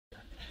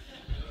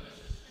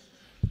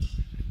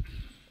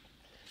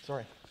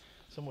sorry.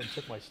 Someone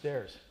took my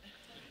stairs.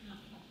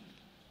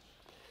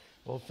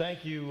 Well,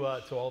 thank you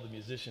to all the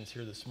musicians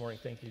here this morning.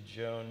 Thank you,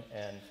 Joan,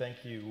 and thank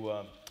you,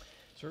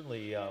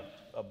 certainly a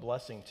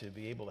blessing to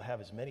be able to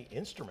have as many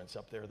instruments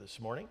up there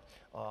this morning,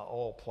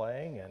 all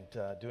playing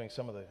and doing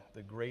some of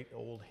the great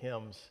old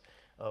hymns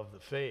of the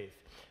faith.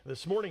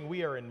 This morning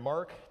we are in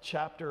Mark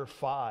chapter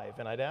 5,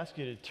 and I'd ask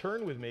you to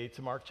turn with me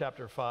to Mark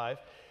chapter 5.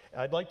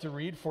 I'd like to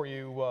read for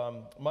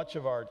you much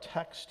of our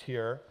text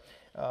here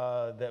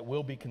that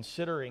we'll be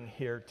considering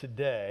here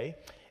today.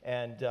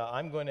 And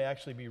I'm going to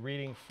actually be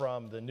reading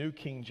from the New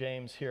King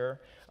James here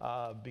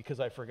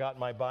because I forgot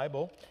my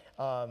Bible.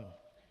 I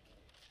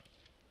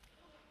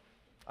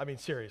mean,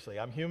 seriously,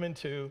 I'm human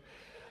too.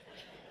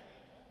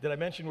 Did I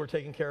mention we're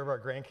taking care of our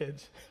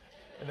grandkids?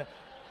 And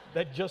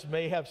that just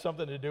may have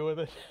something to do with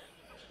it.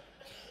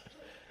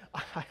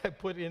 I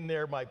put in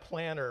there my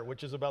planner,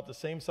 which is about the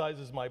same size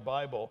as my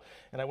Bible,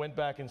 and I went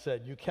back and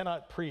said, you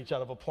cannot preach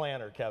out of a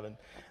planner, Kevin.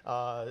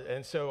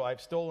 And so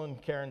I've stolen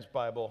Karen's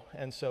Bible,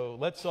 and so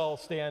let's all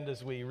stand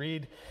as we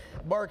read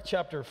Mark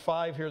chapter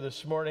 5 here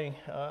this morning.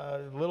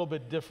 A little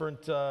bit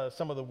different,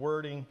 some of the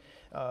wording,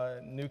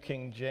 New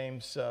King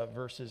James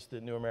versus the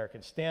New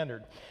American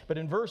Standard. But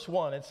in verse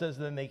 1, it says,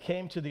 "Then they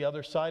came to the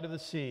other side of the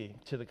sea,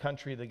 to the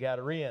country of the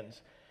Gadareans.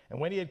 And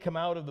when he had come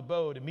out of the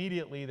boat,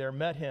 immediately there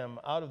met him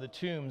out of the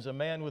tombs a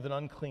man with an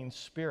unclean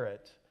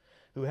spirit,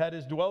 who had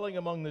his dwelling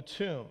among the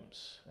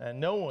tombs, and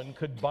no one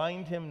could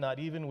bind him, not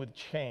even with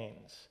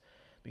chains,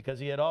 because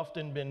he had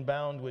often been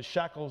bound with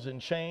shackles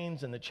and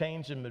chains, and the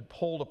chains had been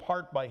pulled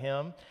apart by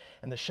him,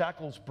 and the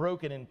shackles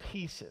broken in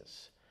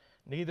pieces.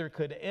 Neither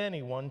could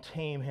anyone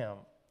tame him.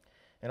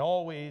 And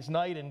always,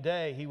 night and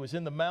day, he was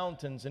in the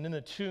mountains and in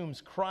the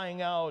tombs,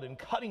 crying out and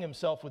cutting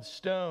himself with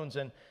stones.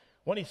 And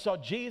when he saw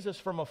Jesus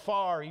from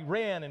afar, he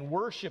ran and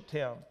worshiped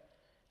him.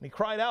 And he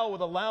cried out with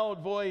a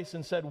loud voice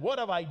and said, 'What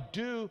have I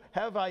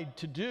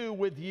to do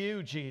with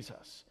you,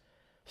 Jesus,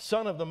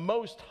 Son of the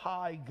Most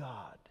High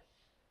God?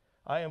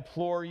 I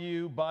implore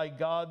you by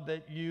God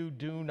that you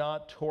do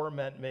not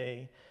torment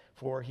me.'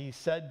 For he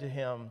said to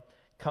him,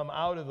 'Come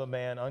out of the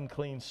man,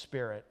 unclean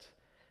spirit.'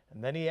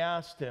 And then he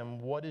asked him,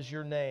 'What is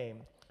your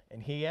name?'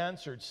 And he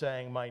answered,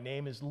 saying, 'My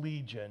name is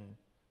Legion,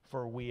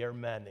 for we are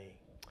many.'"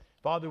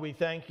 Father, we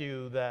thank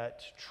you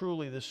that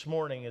truly this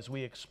morning as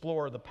we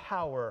explore the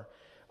power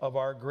of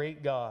our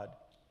great God,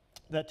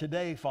 that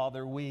today,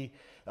 Father, we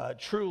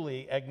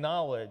truly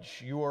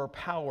acknowledge your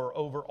power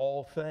over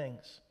all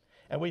things.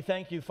 And we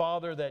thank you,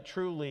 Father, that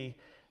truly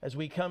as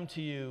we come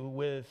to you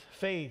with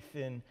faith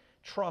and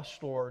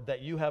trust, Lord, that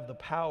you have the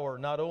power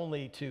not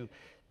only to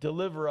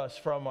deliver us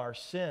from our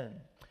sin,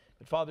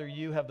 but Father,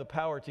 you have the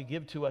power to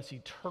give to us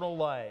eternal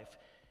life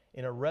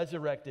in a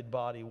resurrected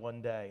body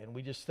one day. And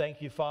we just thank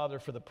you, Father,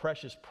 for the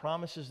precious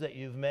promises that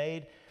you've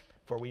made,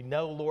 for we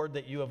know, Lord,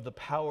 that you have the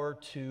power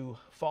to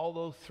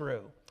follow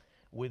through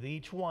with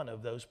each one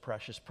of those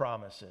precious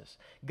promises.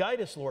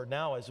 Guide us, Lord,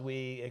 now as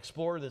we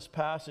explore this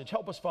passage.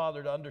 Help us,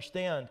 Father, to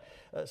understand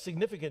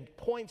significant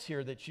points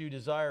here that you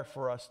desire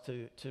for us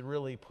to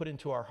really put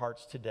into our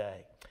hearts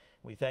today.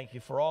 We thank you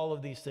for all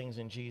of these things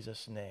in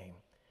Jesus' name.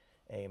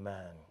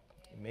 Amen.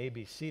 You may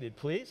be seated,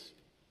 please.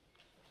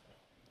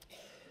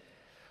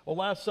 Well,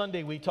 last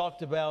Sunday we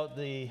talked about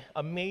the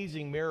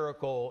amazing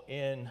miracle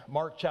in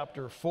Mark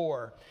chapter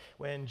 4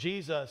 when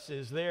Jesus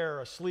is there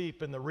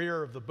asleep in the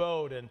rear of the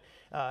boat, and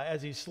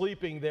as he's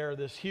sleeping there,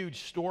 this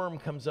huge storm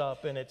comes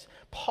up and it's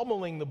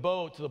pummeling the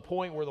boat to the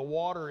point where the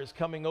water is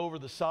coming over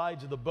the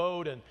sides of the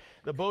boat and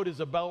the boat is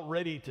about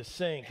ready to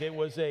sink. It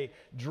was a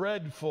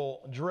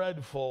dreadful,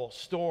 dreadful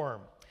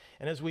storm.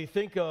 And as we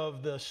think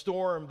of the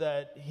storm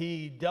that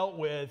he dealt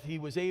with, he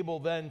was able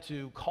then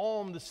to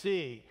calm the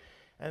sea.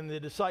 And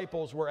the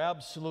disciples were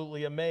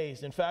absolutely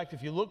amazed. In fact,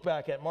 if you look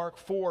back at Mark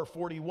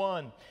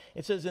 4:41,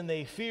 it says, "And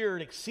they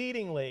feared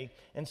exceedingly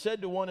and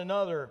said to one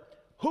another,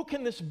 'Who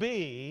can this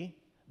be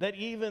that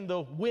even the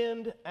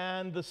wind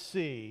and the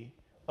sea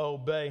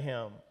obey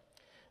him?'"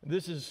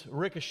 This is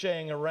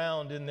ricocheting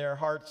around in their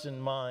hearts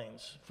and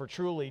minds. For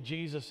truly,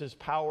 Jesus'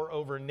 power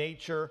over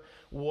nature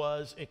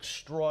was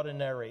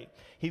extraordinary.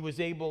 He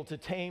was able to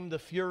tame the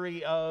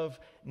fury of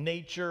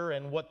nature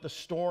and what the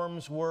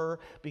storms were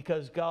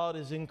because God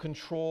is in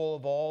control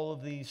of all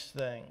of these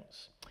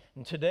things.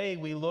 And today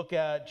we look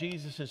at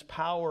Jesus'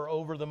 power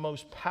over the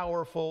most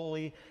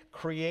powerfully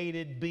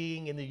created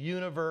being in the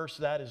universe,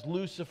 that is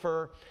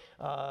Lucifer,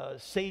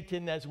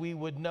 Satan as we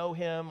would know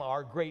him,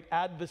 our great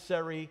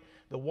adversary,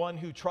 the one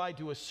who tried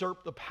to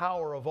usurp the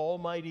power of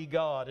Almighty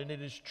God. And it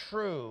is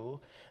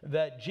true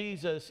that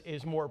Jesus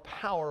is more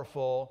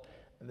powerful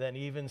than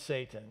even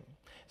Satan.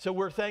 So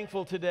we're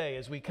thankful today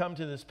as we come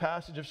to this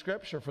passage of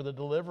Scripture for the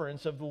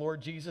deliverance of the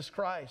Lord Jesus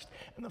Christ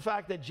and the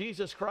fact that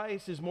Jesus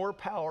Christ is more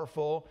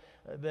powerful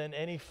than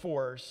any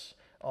force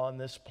on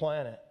this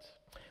planet.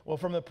 Well,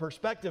 from the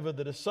perspective of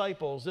the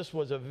disciples, this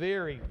was a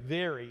very,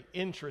 very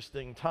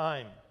interesting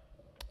time.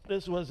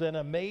 This was an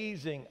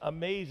amazing,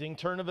 amazing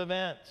turn of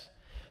events.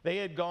 They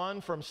had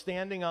gone from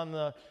standing on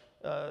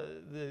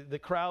the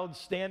crowd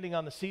standing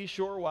on the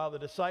seashore while the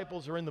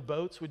disciples are in the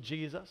boats with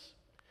Jesus.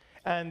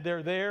 And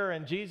they're there,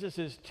 and Jesus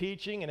is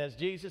teaching, and as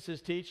Jesus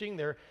is teaching,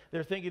 they're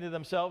thinking to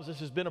themselves, this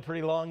has been a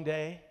pretty long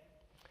day.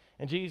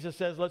 And Jesus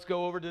says, let's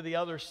go over to the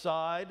other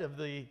side of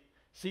the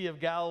Sea of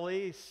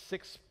Galilee,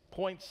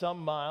 6-point-some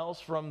miles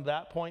from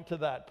that point to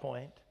that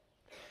point.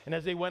 And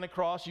as they went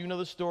across, you know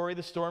the story,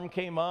 the storm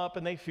came up,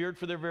 and they feared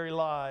for their very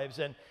lives.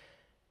 And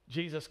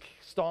Jesus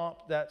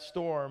stomped that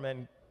storm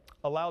and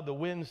allowed the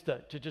winds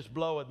to just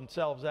blow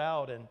themselves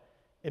out and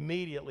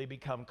immediately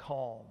become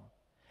calm.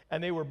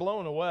 And they were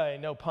blown away,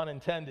 no pun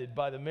intended,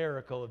 by the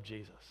miracle of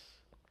Jesus.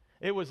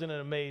 It was an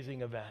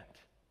amazing event.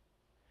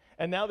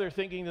 And now they're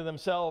thinking to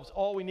themselves,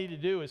 all we need to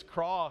do is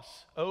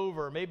cross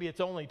over. Maybe it's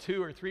only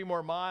 2 or 3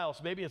 more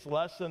miles. Maybe it's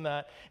less than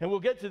that. And we'll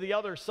get to the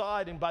other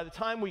side. And by the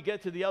time we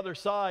get to the other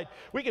side,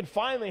 we can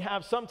finally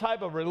have some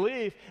type of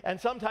relief and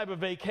some type of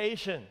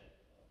vacation.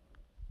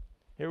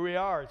 Here we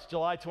are. It's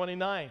July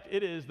 29th.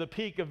 It is the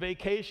peak of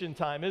vacation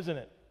time, isn't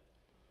it?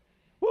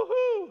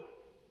 Woohoo!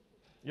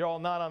 You're all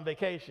not on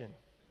vacation.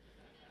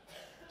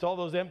 It's all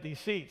those empty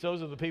seats.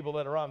 Those are the people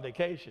that are on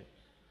vacation.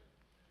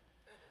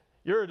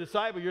 You're a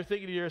disciple. You're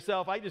thinking to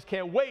yourself, I just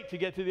can't wait to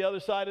get to the other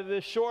side of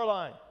this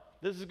shoreline.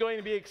 This is going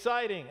to be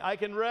exciting. I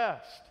can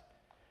rest.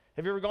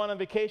 Have you ever gone on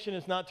vacation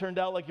and it's not turned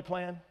out like you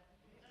planned?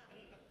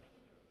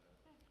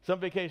 Some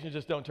vacations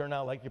just don't turn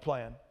out like you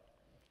planned.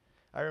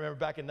 I remember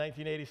back in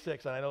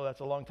 1986, and I know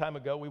that's a long time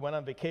ago, we went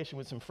on vacation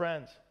with some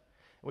friends.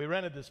 We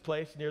rented this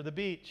place near the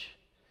beach.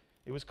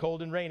 It was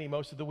cold and rainy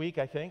most of the week,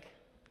 I think.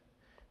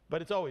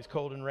 But it's always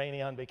cold and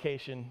rainy on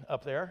vacation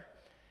up there.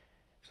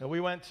 And we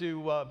went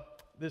to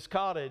this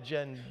cottage,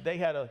 and they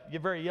had a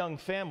very young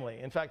family.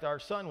 In fact, our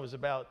son was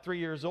about 3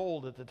 years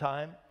old at the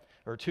time,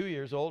 or 2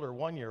 years old, or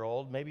 1 year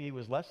old. Maybe he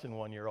was less than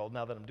 1 year old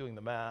now that I'm doing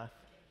the math.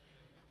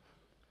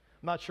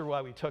 I'm not sure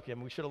why we took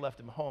him. We should have left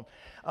him home.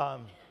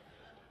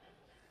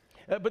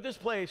 But this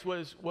place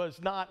was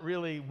not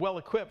really well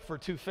equipped for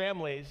 2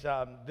 families.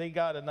 They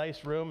got a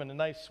nice room and a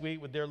nice suite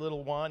with their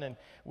little one, and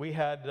we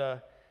had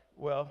a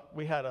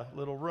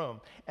little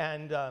room.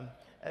 And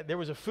there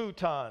was a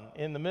futon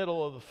in the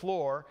middle of the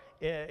floor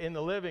in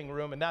the living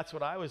room, and that's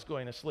what I was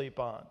going to sleep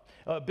on.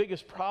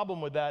 Biggest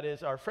problem with that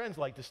is our friends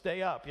like to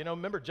stay up. You know,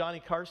 remember Johnny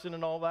Carson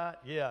and all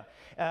that? Yeah.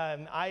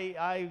 And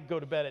I go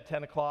to bed at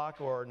 10 o'clock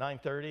or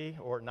 9:30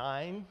 or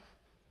 9.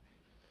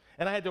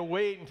 And I had to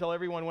wait until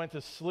everyone went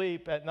to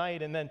sleep at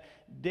night, and then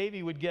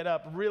Davey would get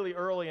up really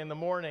early in the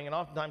morning, and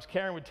oftentimes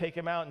Karen would take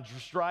him out and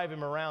just drive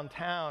him around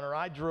town, or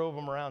I drove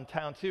him around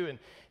town too, and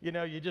you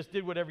know, you just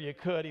did whatever you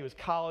could. He was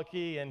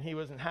colicky, and he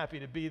wasn't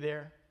happy to be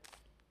there.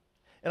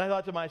 And I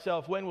thought to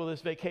myself, when will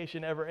this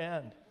vacation ever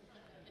end?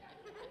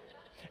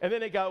 And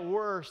then it got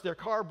worse. Their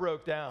car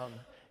broke down.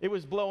 It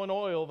was blowing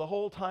oil the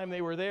whole time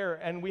they were there,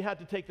 and we had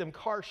to take them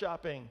car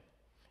shopping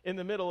in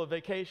the middle of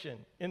vacation,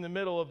 in the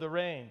middle of the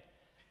rain.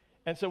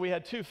 And so we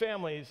had 2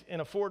 families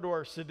in a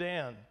 4-door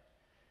sedan,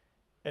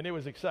 and it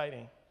was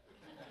exciting.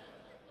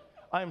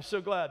 I am so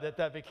glad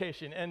that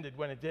vacation ended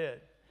when it did.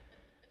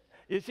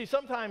 You see,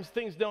 sometimes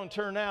things don't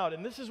turn out,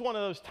 and this is one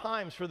of those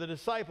times for the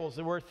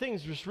disciples where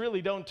things just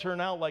really don't turn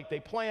out like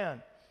they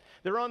planned.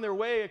 They're on their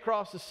way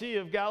across the Sea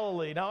of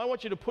Galilee. Now, I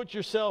want you to put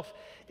yourself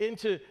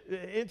into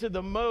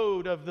the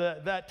mode of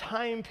that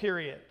time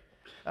period.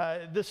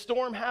 The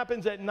storm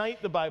happens at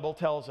night, the Bible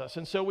tells us,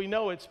 and so we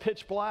know it's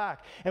pitch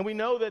black. And we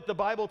know that the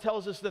Bible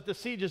tells us that the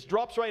sea just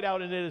drops right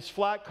out and it is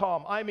flat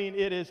calm. I mean,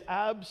 it is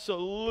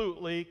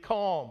absolutely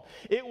calm.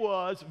 It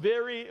was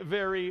very,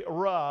 very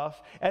rough,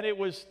 and it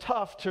was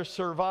tough to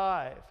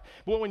survive.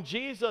 But when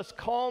Jesus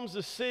calms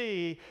the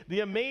sea, the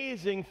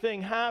amazing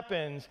thing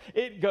happens.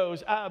 It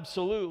goes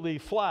absolutely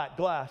flat,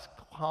 glass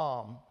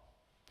calm.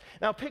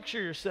 Now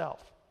picture yourself.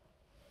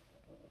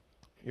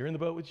 You're in the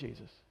boat with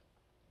Jesus.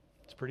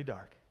 It's pretty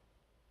dark.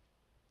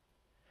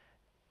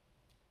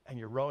 And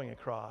you're rowing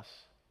across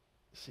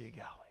the Sea of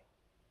Galilee.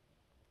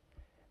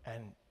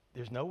 And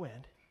there's no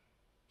wind.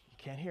 You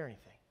can't hear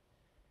anything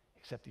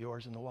except the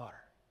oars in the water.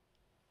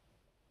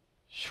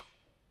 Shoo,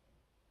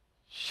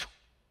 shoo,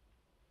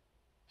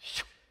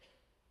 shoo.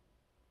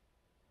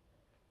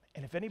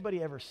 And if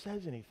anybody ever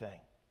says anything,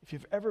 if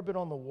you've ever been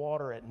on the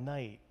water at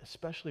night,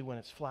 especially when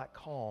it's flat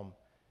calm,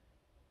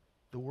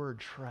 the word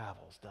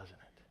travels, doesn't it?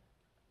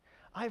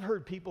 I've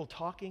heard people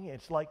talking,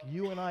 it's like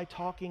you and I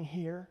talking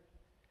here,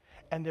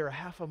 and they're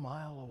half a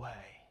mile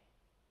away.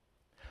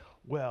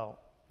 Well,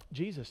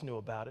 Jesus knew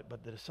about it,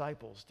 but the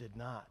disciples did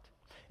not.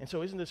 And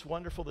so isn't this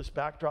wonderful, this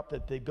backdrop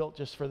that they built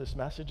just for this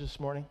message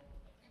this morning?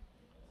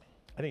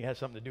 I think it has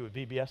something to do with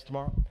VBS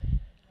tomorrow.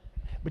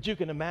 But you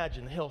can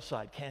imagine the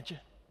hillside, can't you?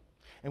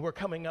 And we're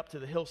coming up to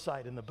the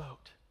hillside in the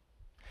boat.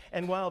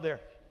 And while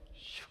they're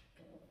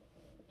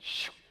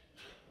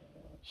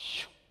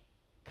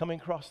coming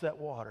across that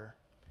water,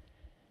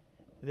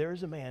 there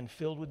is a man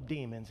filled with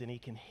demons, and he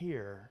can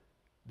hear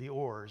the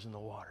oars in the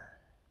water.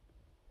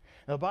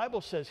 Now, the Bible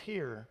says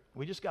here,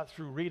 we just got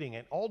through reading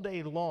it, all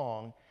day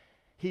long,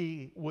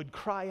 he would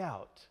cry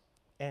out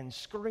and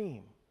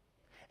scream.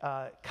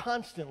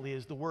 Constantly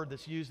is the word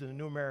that's used in the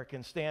New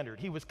American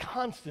Standard. He was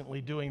constantly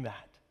doing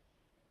that.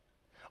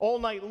 All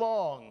night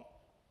long,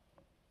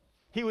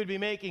 he would be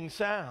making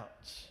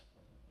sounds.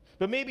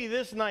 But maybe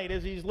this night,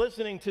 as he's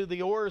listening to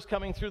the oars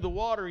coming through the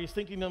water, he's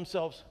thinking to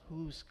himself,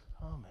 who's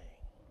coming?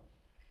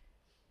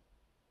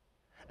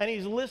 And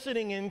he's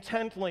listening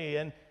intently,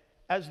 and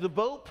as the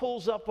boat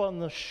pulls up on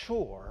the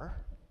shore,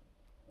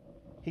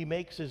 he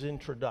makes his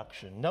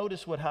introduction.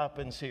 Notice what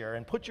happens here,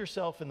 and put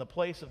yourself in the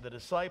place of the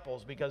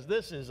disciples, because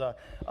this is a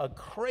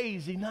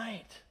crazy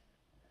night.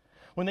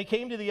 When they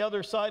came to the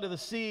other side of the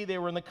sea, they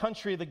were in the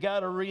country of the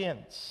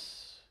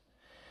Gadarenes.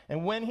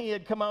 And when he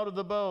had come out of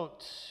the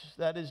boat,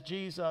 that is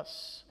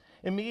Jesus,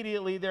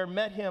 immediately there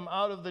met him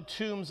out of the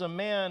tombs a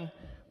man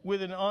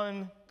with an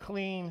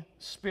unclean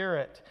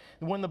spirit.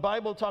 And when the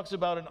Bible talks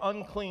about an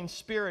unclean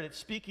spirit, it's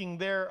speaking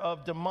there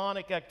of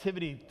demonic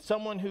activity,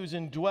 someone who's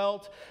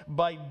indwelt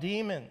by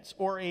demons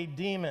or a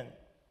demon.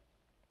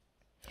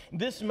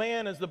 This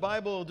man, as the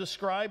Bible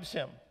describes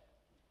him,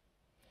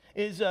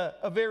 is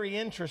a very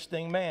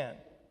interesting man.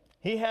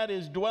 He had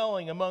his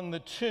dwelling among the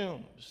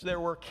tombs. There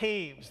were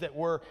caves that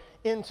were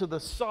into the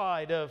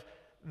side of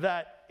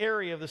that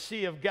area of the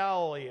Sea of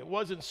Galilee. It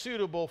wasn't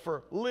suitable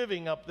for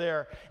living up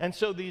there. And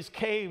so these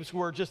caves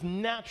were just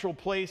natural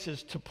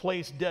places to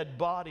place dead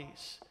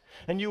bodies.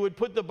 And you would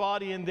put the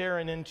body in there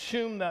and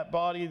entomb that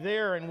body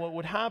there. And what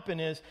would happen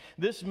is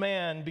this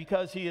man,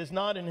 because he is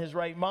not in his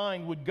right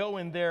mind, would go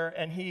in there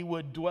and he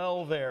would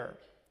dwell there.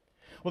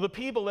 Well, the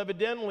people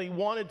evidently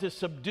wanted to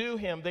subdue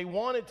him. They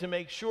wanted to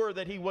make sure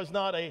that he was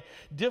not a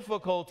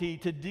difficulty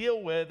to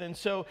deal with. And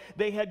so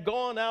they had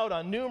gone out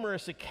on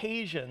numerous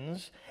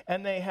occasions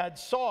and they had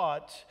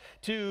sought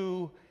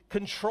to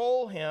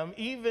control him,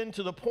 even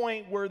to the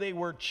point where they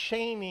were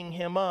chaining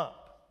him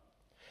up.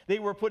 They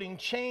were putting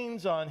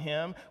chains on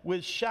him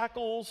with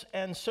shackles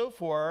and so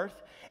forth.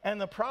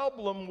 And the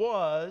problem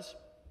was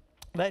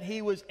that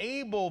he was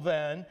able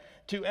then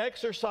to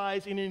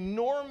exercise an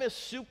enormous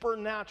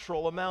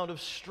supernatural amount of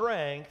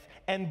strength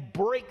and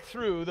break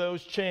through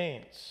those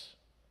chains.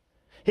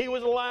 He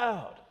was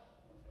loud.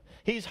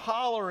 He's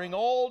hollering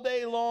all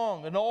day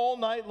long and all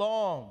night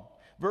long.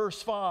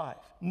 Verse 5,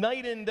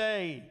 night and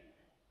day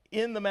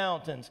in the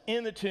mountains,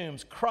 in the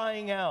tombs,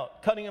 crying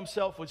out, cutting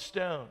himself with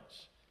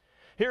stones.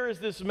 Here is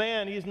this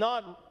man, he's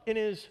not in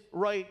his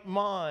right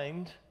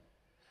mind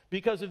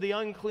because of the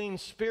unclean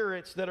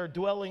spirits that are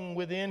dwelling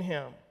within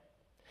him.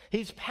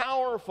 He's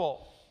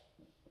powerful.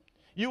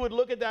 You would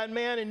look at that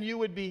man and you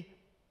would be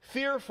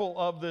fearful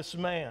of this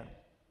man.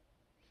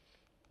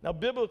 Now,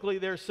 biblically,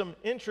 there's some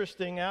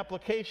interesting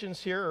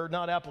applications here, or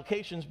not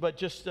applications, but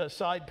just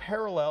side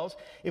parallels.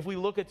 If we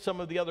look at some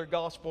of the other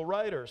gospel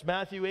writers,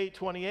 Matthew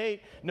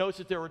 8:28 notes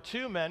that there were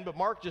two men, but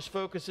Mark just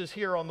focuses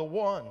here on the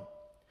one.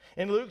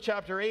 In Luke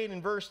chapter 8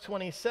 and verse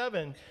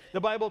 27,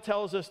 the Bible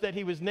tells us that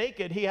he was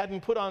naked. He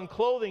hadn't put on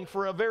clothing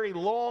for a very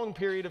long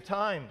period of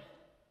time.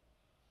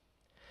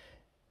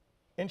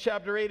 In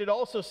chapter 8, it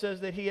also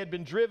says that he had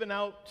been driven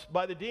out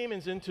by the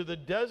demons into the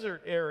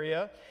desert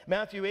area.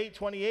 Matthew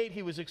 8:28,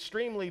 he was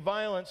extremely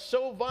violent,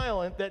 so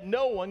violent that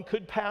no one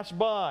could pass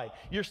by.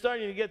 You're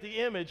starting to get the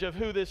image of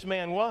who this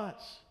man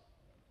was.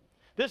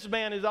 This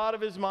man is out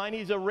of his mind.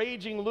 He's a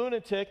raging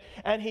lunatic,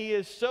 and he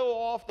is so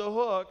off the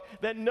hook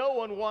that no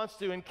one wants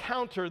to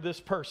encounter this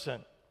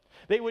person.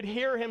 They would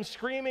hear him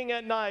screaming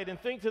at night and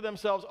think to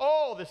themselves,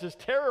 oh, this is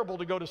terrible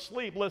to go to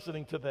sleep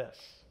listening to this.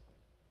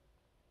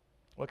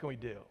 What can we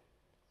do?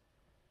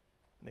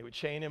 And they would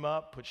chain him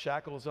up, put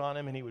shackles on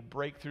him, and he would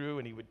break through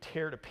and he would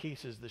tear to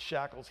pieces the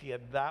shackles. He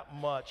had that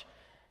much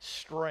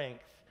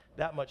strength,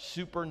 that much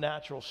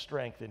supernatural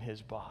strength in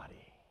his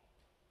body.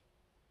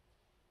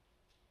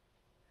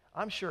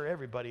 I'm sure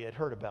everybody had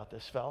heard about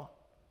this fella.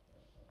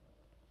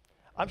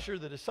 I'm sure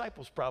the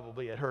disciples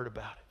probably had heard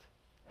about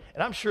it.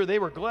 And I'm sure they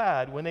were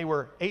glad when they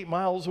were 8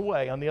 miles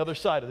away on the other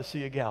side of the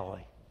Sea of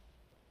Galilee.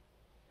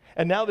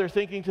 And now they're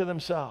thinking to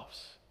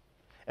themselves,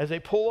 as they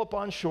pull up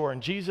on shore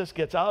and Jesus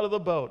gets out of the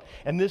boat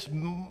and this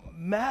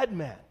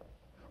madman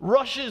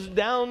rushes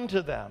down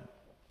to them,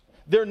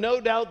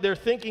 they're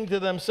thinking to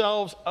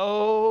themselves,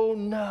 oh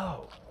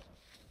no,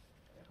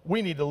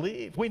 we need to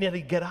leave. We need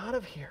to get out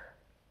of here.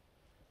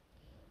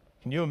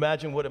 Can you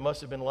imagine what it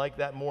must have been like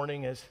that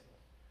morning as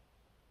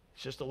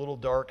it's just a little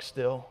dark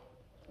still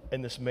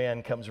and this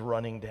man comes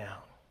running down?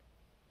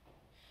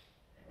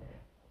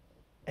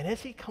 And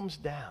as he comes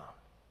down,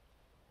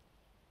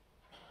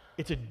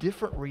 it's a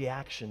different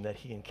reaction that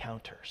he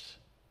encounters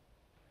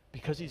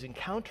because he's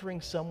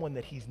encountering someone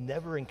that he's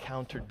never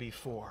encountered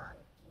before.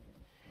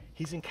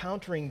 He's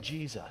encountering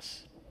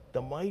Jesus,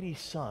 the mighty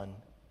Son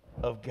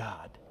of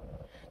God.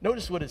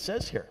 Notice what it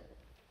says here.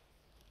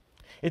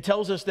 It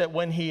tells us that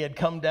when he had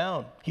come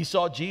down, he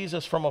saw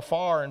Jesus from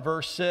afar in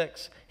verse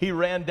 6. He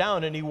ran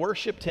down and he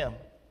worshiped him.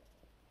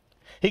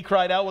 He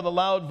cried out with a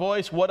loud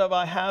voice, "What have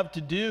I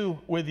to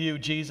do with you,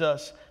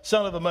 Jesus,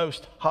 Son of the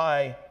Most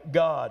High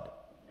God?"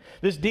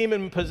 This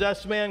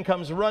demon-possessed man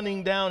comes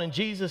running down, and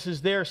Jesus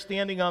is there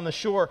standing on the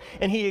shore,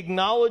 and he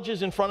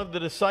acknowledges in front of the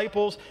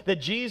disciples that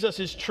Jesus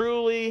is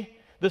truly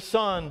the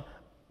Son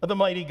of the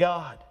mighty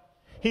God.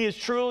 He is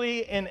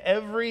truly in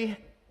every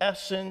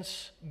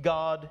essence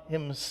God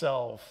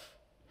himself.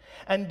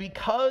 And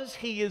because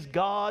he is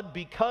God,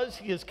 because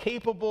he is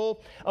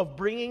capable of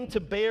bringing to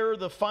bear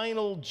the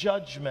final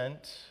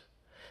judgment,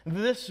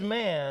 this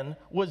man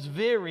was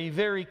very,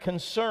 very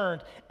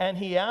concerned. And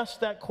he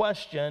asked that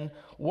question,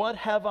 what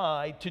have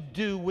I to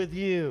do with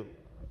you?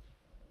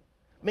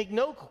 Make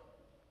no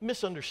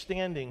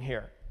misunderstanding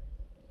here.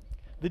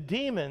 The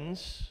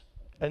demons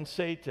and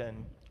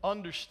Satan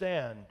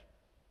understand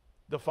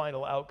the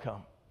final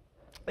outcome.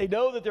 They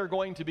know that they're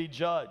going to be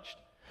judged.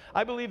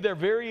 I believe they're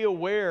very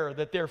aware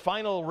that their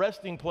final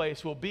resting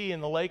place will be in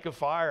the lake of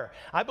fire.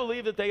 I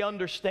believe that they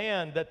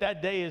understand that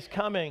that day is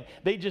coming.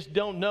 They just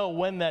don't know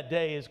when that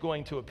day is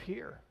going to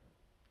appear.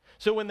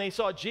 So when they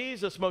saw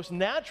Jesus, most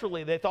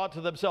naturally, they thought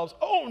to themselves,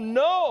 oh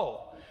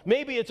no,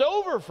 maybe it's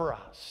over for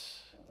us.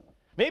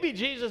 Maybe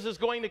Jesus is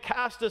going to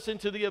cast us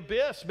into the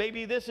abyss.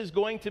 Maybe this is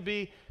going to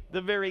be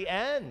the very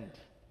end.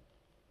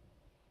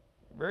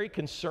 Very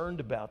concerned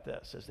about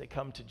this as they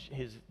come to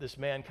this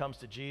man comes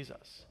to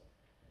Jesus.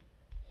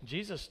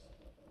 Jesus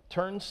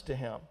turns to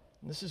him.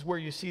 This is where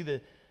you see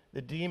the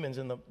demons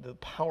and the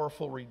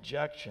powerful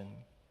rejection.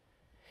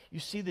 You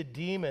see the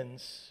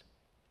demons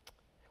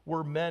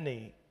were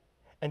many,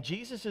 and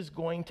Jesus is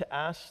going to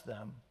ask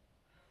them,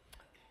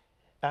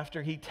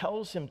 after he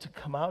tells him to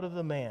come out of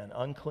the man,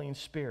 unclean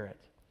spirit,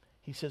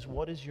 he says,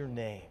 what is your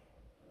name?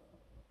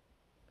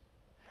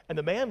 And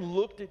the man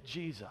looked at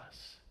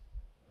Jesus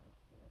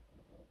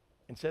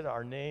and said,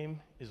 our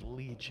name is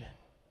Legion,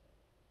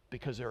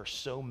 because there are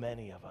so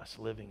many of us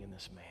living in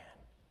this man.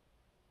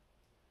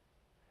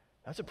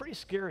 That's a pretty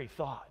scary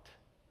thought,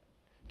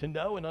 to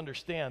know and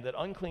understand that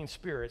unclean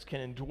spirits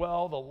can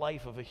indwell the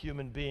life of a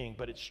human being,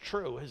 but it's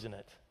true, isn't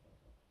it?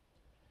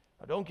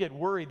 Now, don't get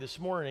worried this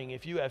morning.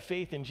 If you have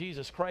faith in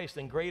Jesus Christ,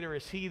 then greater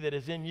is he that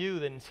is in you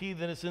than is he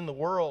that is in the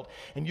world.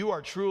 And you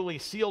are truly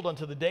sealed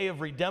unto the day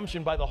of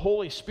redemption by the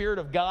Holy Spirit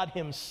of God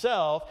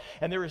himself.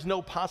 And there is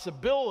no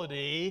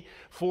possibility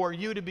for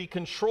you to be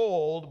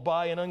controlled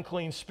by an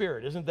unclean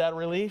spirit. Isn't that a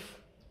relief?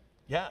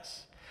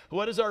 Yes.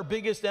 What is our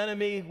biggest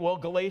enemy? Well,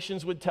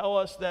 Galatians would tell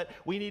us that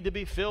we need to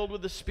be filled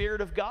with the Spirit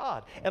of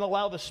God and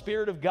allow the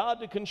Spirit of God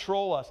to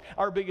control us.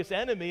 Our biggest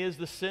enemy is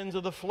the sins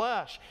of the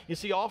flesh. You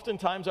see,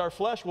 oftentimes our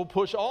flesh will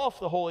push off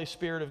the Holy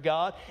Spirit of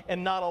God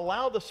and not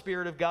allow the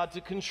Spirit of God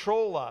to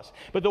control us.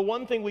 But the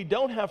one thing we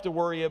don't have to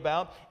worry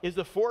about is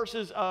the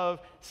forces of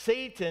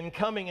Satan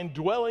coming and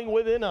dwelling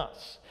within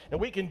us. And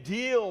we can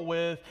deal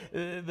with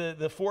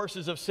the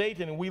forces of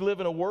Satan. And we live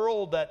in a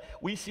world that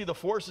we see the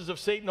forces of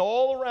Satan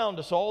all around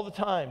us all the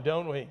time,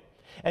 don't we?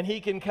 And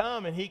he can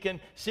come and he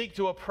can seek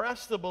to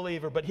oppress the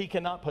believer, but he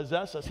cannot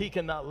possess us. He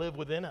cannot live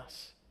within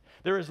us.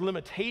 There is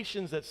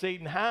limitations that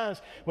Satan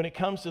has when it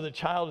comes to the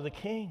child of the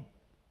king.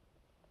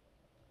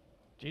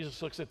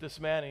 Jesus looks at this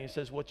man and he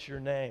says, what's your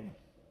name?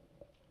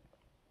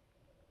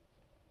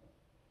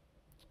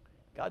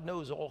 God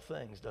knows all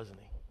things, doesn't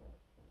he?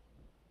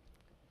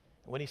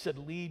 When he said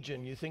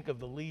legion, you think of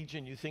the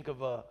legion, you think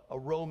of a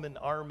Roman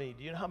army.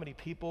 Do you know how many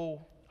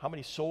people, how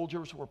many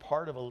soldiers were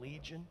part of a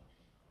legion?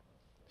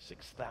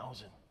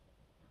 6,000.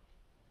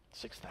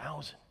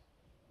 6,000.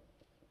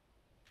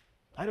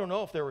 I don't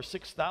know if there were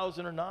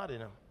 6,000 or not in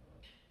them.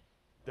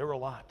 There were a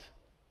lot.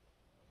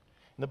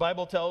 And the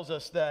Bible tells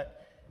us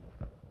that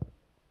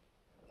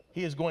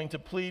he is going to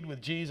plead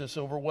with Jesus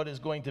over what is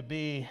going to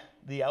be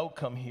the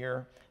outcome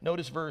here.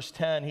 Notice verse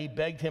 10, he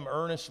begged him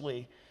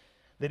earnestly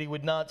that he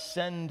would not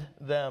send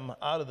them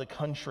out of the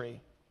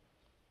country.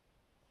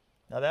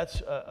 Now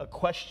that's a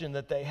question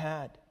that they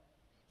had.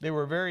 They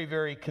were very,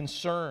 very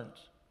concerned.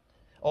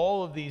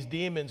 All of these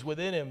demons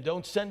within him,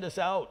 don't send us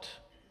out.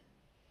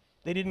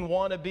 They didn't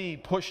want to be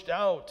pushed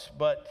out,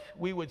 but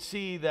we would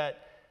see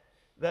that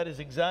that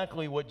is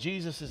exactly what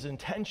Jesus'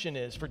 intention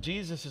is. For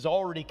Jesus has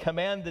already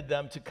commanded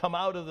them to come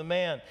out of the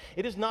man.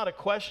 It is not a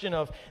question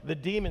of the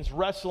demons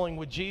wrestling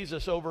with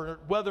Jesus over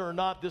whether or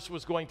not this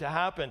was going to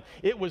happen.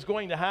 It was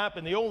going to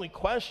happen. The only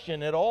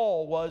question at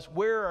all was,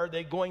 where are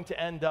they going to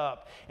end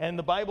up? And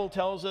the Bible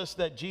tells us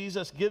that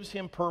Jesus gives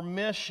him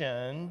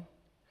permission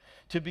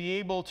to be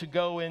able to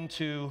go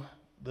into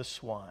the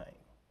swine.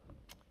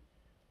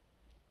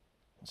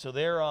 So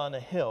there on a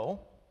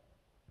hill,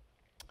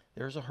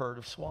 there's a herd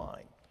of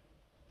swine.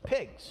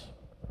 Pigs,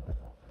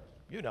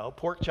 you know,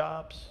 pork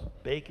chops,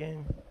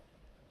 bacon.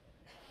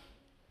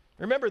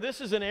 Remember,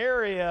 this is an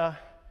area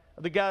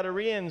of the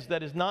Gadareans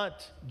that is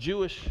not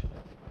Jewish.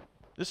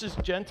 This is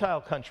Gentile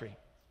country.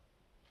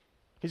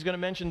 He's going to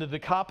mention the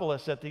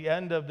Decapolis at the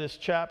end of this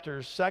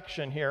chapter's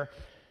section here.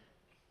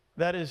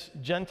 That is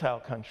Gentile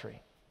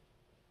country.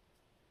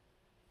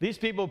 These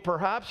people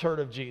perhaps heard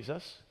of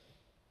Jesus,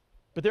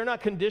 but they're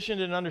not conditioned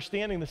in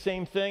understanding the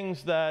same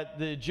things that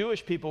the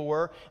Jewish people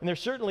were, and they're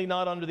certainly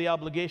not under the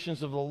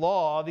obligations of the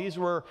law. These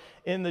were,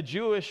 in the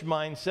Jewish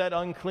mindset,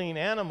 unclean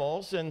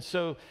animals, and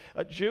so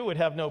a Jew would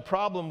have no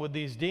problem with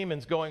these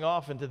demons going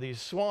off into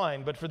these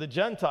swine, but for the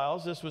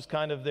Gentiles, this was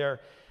kind of their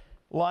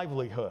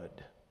livelihood.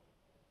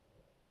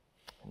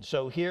 And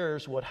so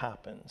here's what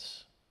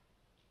happens.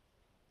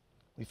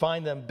 We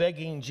find them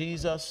begging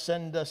Jesus,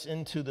 send us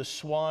into the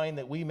swine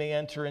that we may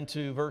enter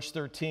into. Verse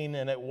 13,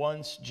 and at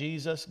once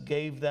Jesus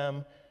gave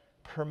them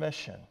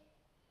permission.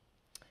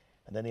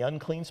 And then the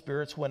unclean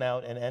spirits went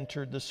out and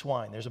entered the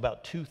swine. There's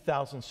about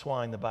 2,000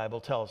 swine, the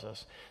Bible tells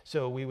us.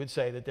 So we would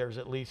say that there's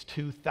at least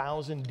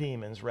 2,000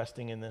 demons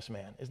resting in this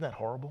man. Isn't that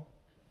horrible?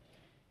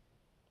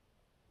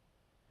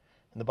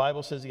 And the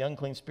Bible says the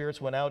unclean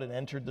spirits went out and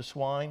entered the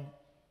swine,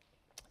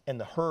 and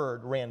the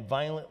herd ran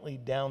violently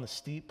down the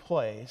steep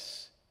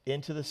place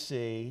into the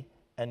sea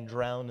and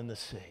drowned in the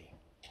sea.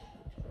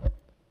 Did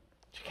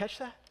you catch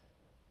that?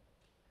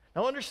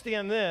 Now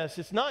understand this,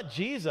 it's not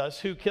Jesus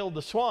who killed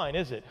the swine,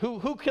 is it?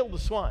 Who killed the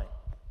swine?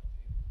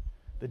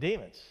 The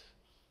demons.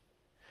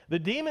 The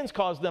demons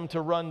caused them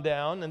to run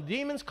down, and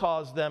demons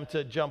caused them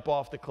to jump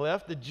off the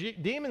cliff. The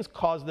demons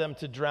caused them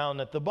to drown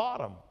at the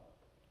bottom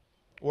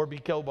or be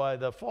killed by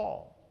the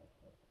fall.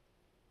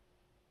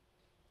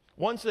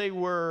 Once they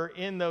were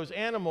in those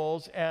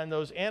animals and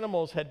those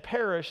animals had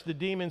perished, the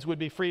demons would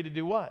be free to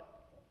do what?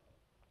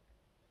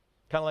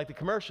 Kind of like the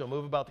commercial,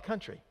 move about the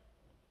country,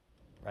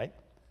 right?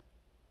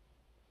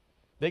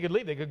 They could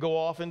leave. They could go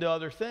off into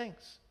other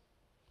things.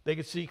 They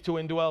could seek to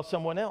indwell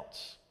someone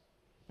else.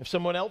 If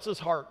someone else's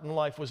heart and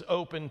life was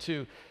open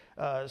to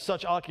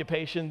such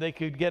occupation, they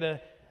could get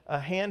a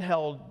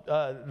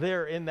handheld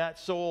there in that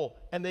soul,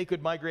 and they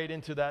could migrate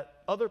into that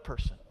other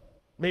person.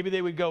 Maybe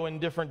they would go in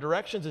different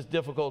directions. It's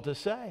difficult to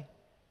say.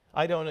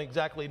 I don't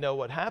exactly know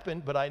what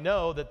happened, but I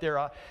know that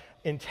their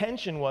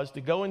intention was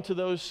to go into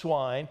those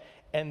swine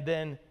and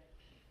then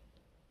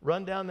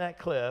run down that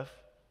cliff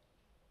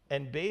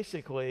and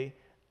basically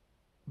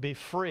be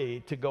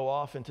free to go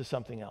off into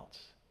something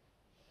else.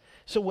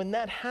 So when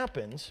that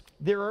happens,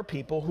 there are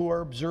people who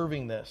are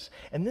observing this.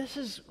 And this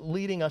is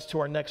leading us to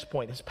our next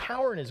point. His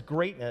power and his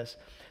greatness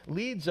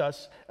leads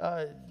us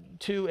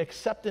to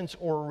acceptance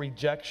or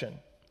rejection.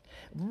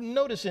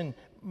 Notice in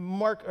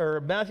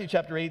Matthew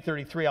chapter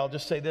 8:33, I'll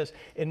just say this.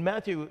 In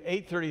Matthew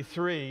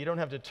 8:33, you don't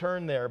have to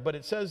turn there, but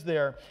it says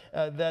there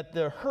that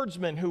the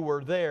herdsmen who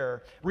were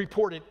there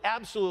reported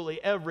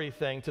absolutely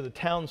everything to the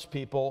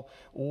townspeople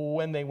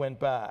when they went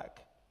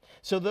back.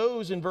 So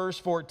those in verse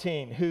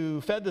 14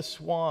 who fed the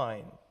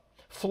swine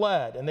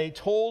fled, and they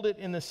told it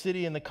in the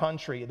city and the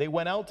country. They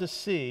went out to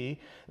see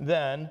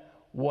then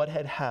what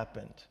had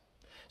happened.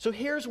 So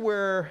here's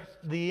where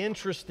the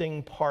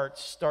interesting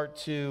parts start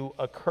to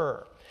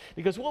occur.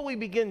 Because what we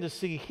begin to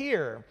see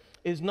here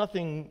is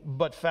nothing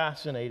but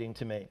fascinating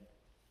to me.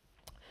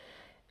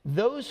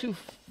 Those who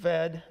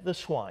fed the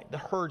swine, the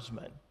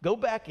herdsmen, go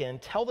back in,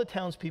 tell the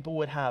townspeople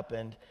what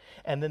happened,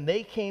 and then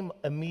they came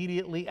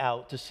immediately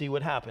out to see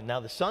what happened.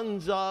 Now the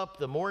sun's up,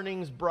 the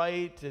morning's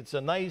bright, it's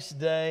a nice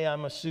day,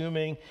 I'm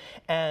assuming,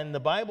 and the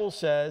Bible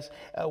says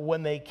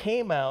when they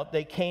came out,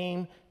 they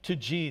came to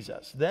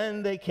Jesus.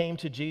 Then they came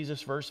to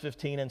Jesus, verse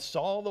 15, and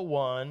saw the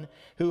one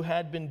who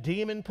had been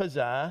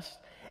demon-possessed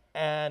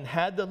and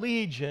had the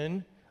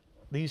legion,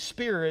 these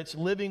spirits,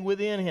 living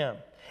within him.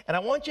 And I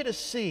want you to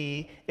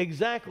see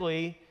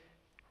exactly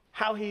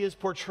how he is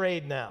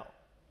portrayed now.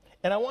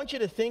 And I want you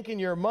to think in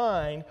your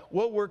mind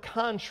what we're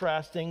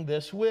contrasting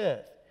this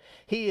with.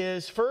 He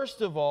is,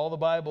 first of all, the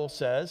Bible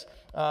says,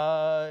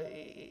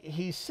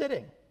 he's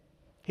sitting.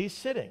 He's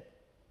sitting.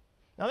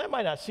 Now that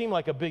might not seem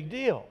like a big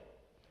deal.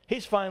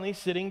 He's finally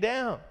sitting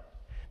down.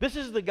 This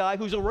is the guy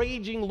who's a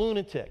raging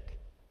lunatic.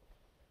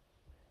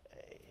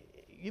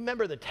 You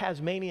remember the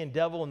Tasmanian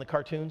devil in the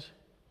cartoons?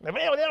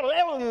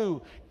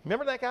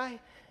 Remember that guy?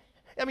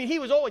 I mean, he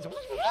was always,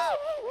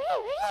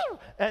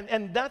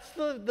 and that's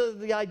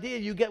the idea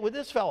you get with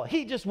this fella.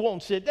 He just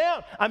won't sit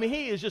down. I mean,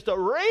 he is just a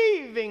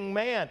raving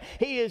man.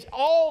 He is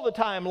all the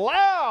time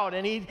loud,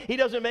 and he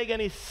doesn't make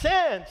any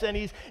sense, and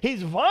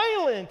he's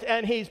violent,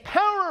 and he's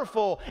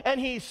powerful, and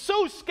he's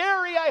so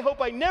scary. I hope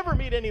I never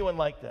meet anyone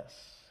like this.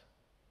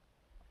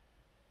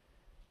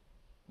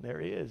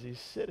 There he is. He's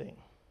sitting.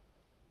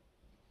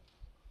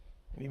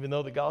 And even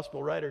though the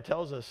gospel writer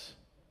tells us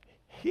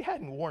he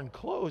hadn't worn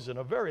clothes in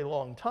a very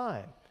long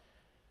time,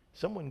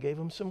 someone gave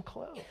him some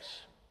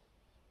clothes.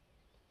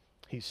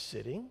 He's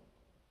sitting.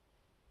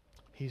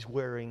 He's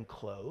wearing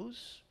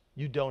clothes.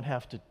 You don't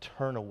have to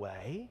turn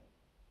away.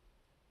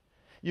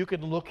 You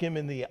can look him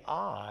in the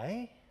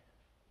eye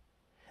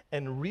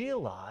and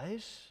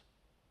realize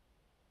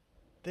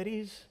that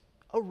he's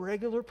a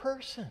regular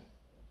person.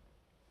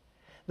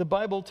 The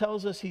Bible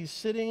tells us he's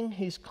sitting,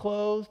 he's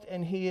clothed,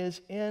 and he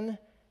is in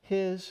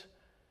his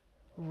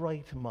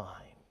right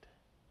mind.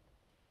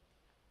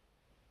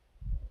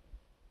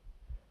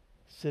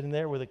 Sitting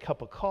there with a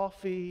cup of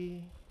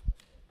coffee,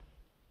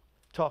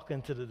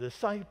 talking to the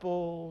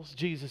disciples.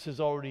 Jesus has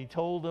already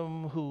told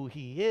them who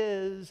he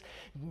is,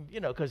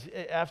 because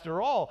after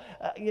all,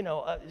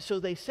 so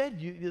they said,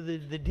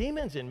 the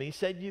demons in me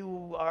said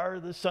you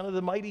are the Son of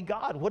the mighty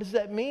God. What does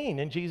that mean?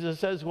 And Jesus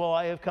says, well,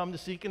 I have come to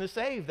seek and to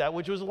save that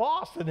which was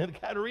lost. And then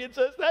the Gadarene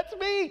says, that's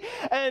me.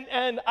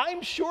 And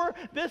I'm sure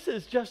this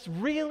is just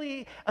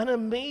really an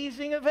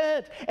amazing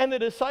event. And the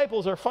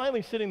disciples are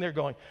finally sitting there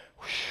going,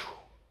 whew.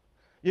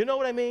 You know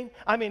what I mean?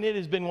 I mean, it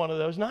has been one of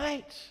those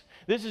nights.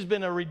 This has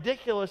been a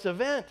ridiculous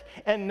event.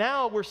 And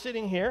now we're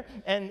sitting here,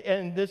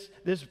 and this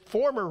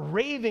former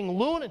raving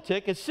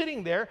lunatic is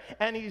sitting there,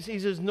 and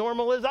he's as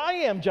normal as I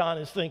am, John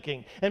is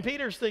thinking. And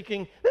Peter's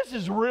thinking, this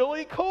is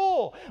really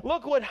cool.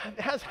 Look what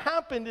has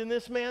happened in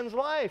this man's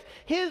life.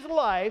 His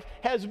life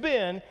has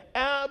been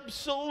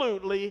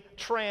absolutely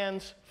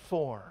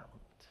transformed.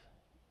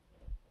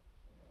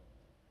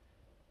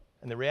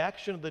 And the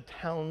reaction of the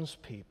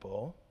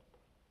townspeople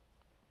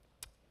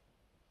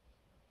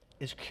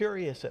is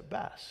curious at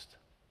best.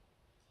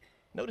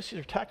 Notice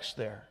your text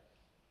there.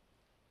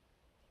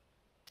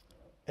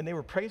 And they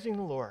were praising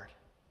the Lord.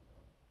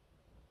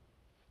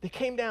 They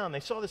came down, they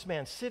saw this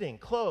man sitting,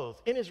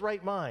 clothed, in his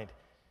right mind,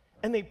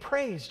 and they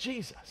praised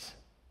Jesus.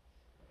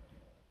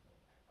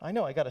 I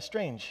know I got a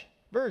strange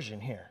version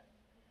here,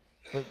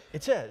 but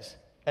it says,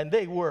 and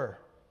they were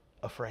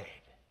afraid.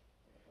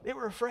 They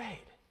were afraid.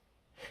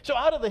 So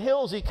out of the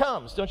hills he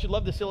comes. Don't you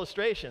love this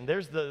illustration?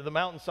 There's the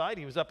mountainside.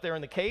 He was up there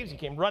in the caves. He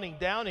came running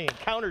down. He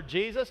encountered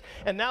Jesus.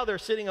 And now they're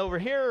sitting over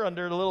here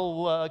under a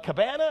little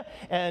cabana.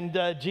 And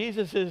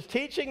Jesus is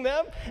teaching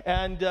them.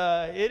 And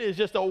it is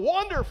just a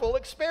wonderful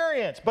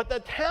experience. But the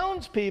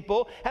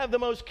townspeople have the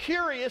most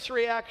curious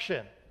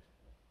reaction.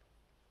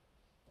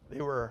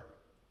 They were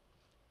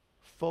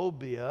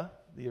phobia,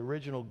 the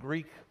original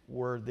Greek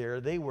word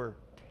there. They were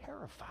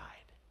terrified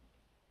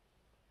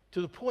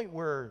to the point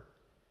where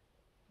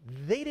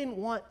they didn't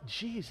want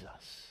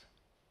Jesus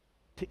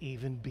to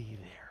even be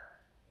there.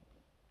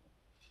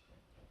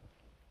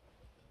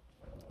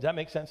 Does that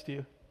make sense to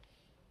you?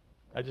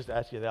 I just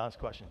asked you the honest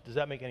question. Does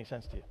that make any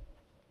sense to you?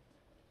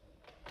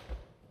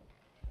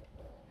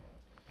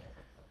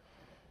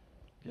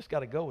 Just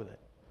got to go with it.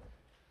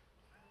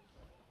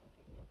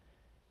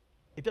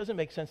 It doesn't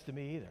make sense to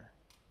me either.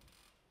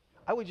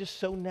 I would just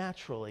so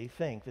naturally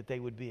think that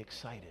they would be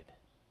excited.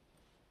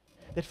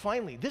 That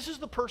finally, this is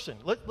the person,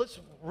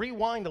 let's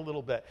rewind a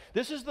little bit.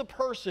 This is the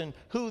person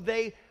who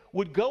they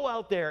would go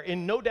out there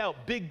in no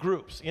doubt big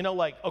groups. You know,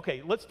 like,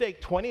 okay, let's take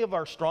 20 of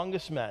our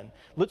strongest men.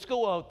 Let's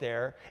go out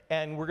there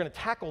and we're going to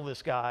tackle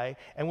this guy.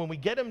 And when we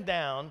get him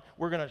down,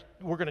 we're going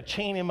to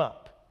chain him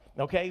up.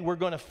 Okay, we're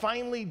going to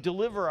finally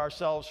deliver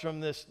ourselves from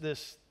this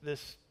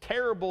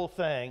terrible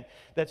thing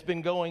that's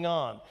been going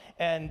on.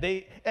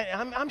 And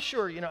I'm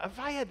sure, you know, if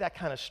I had that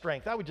kind of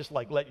strength, I would just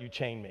like let you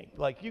chain me.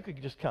 Like you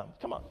could just come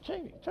on,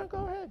 chain me,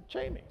 go ahead,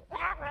 chain me,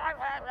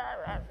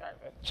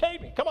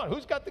 chain me. Come on,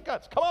 who's got the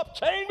guts? Come up,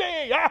 chain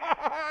me.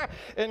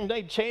 And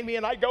they'd chain me,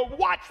 and I'd go,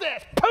 watch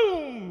this,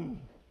 boom.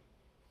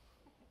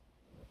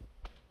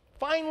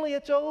 Finally,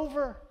 it's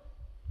over.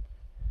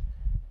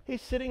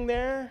 He's sitting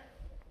there.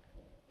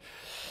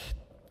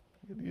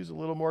 Could use a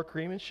little more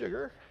cream and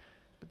sugar,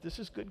 but this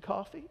is good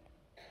coffee.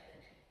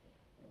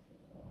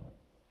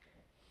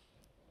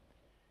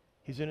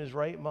 He's in his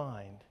right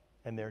mind,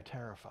 and they're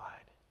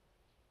terrified.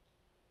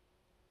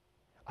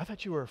 I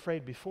thought you were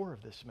afraid before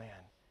of this man.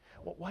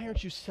 Well, why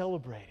aren't you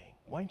celebrating?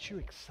 Why aren't you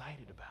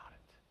excited about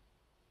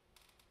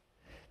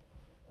it?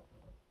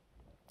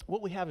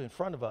 What we have in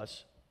front of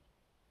us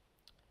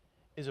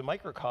is a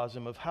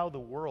microcosm of how the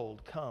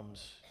world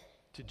comes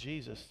to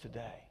Jesus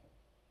today.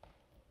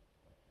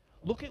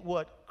 Look at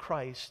what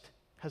Christ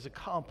has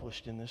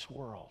accomplished in this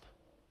world.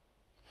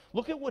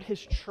 Look at what his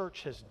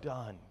church has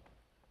done.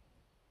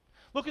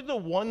 Look at the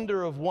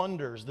wonder of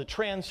wonders, the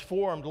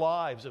transformed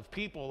lives of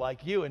people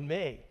like you and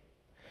me,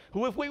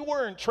 who if we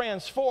weren't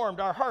transformed,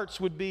 our hearts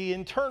would be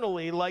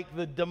internally like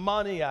the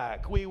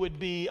demoniac. We would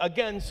be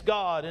against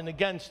God and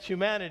against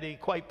humanity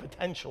quite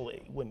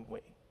potentially, wouldn't we?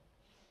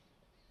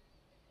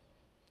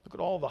 Look at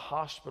all the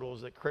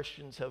hospitals that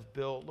Christians have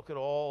built. Look at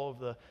all of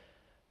the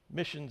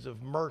missions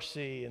of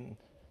mercy and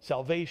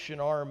Salvation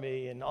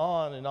Army and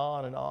on and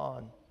on and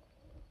on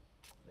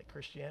that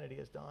Christianity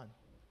has done.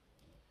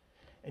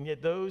 And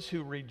yet those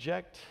who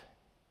reject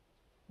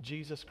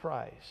Jesus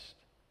Christ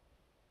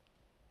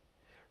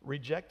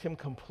reject him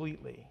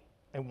completely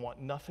and want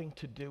nothing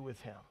to do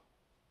with him.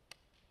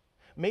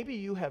 Maybe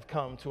you have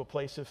come to a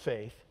place of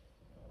faith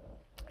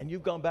and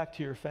you've gone back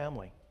to your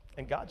family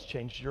and God's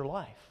changed your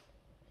life.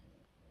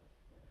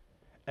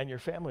 And your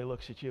family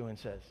looks at you and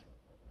says,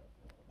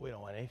 we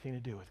don't want anything to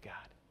do with God.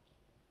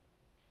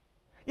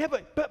 Yeah,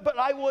 but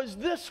I was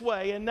this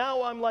way and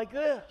now I'm like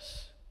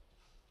this.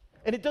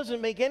 And it doesn't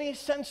make any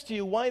sense to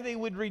you why they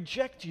would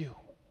reject you.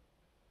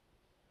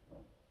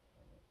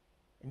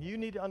 And you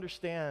need to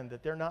understand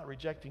that they're not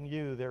rejecting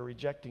you, they're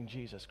rejecting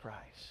Jesus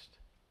Christ.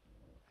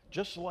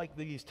 Just like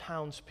these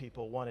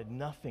townspeople wanted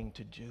nothing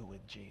to do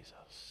with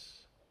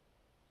Jesus.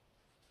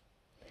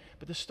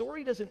 But the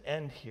story doesn't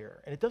end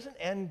here, and it doesn't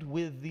end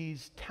with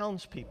these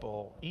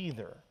townspeople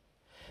either.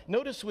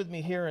 Notice with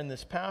me here in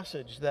this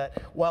passage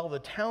that while the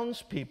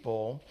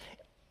townspeople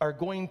are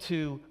going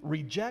to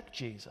reject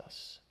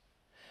Jesus,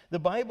 the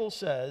Bible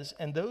says,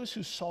 and those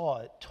who saw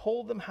it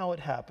told them how it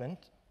happened,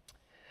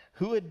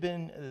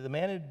 the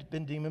man had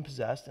been demon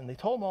possessed, and they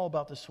told him all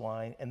about the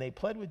swine, and they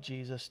pled with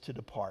Jesus to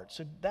depart.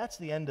 So that's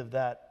the end of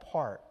that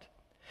part.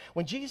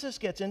 When Jesus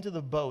gets into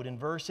the boat in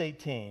verse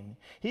 18,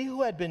 he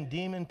who had been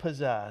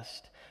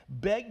demon-possessed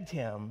begged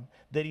him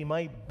that he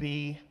might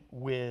be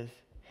with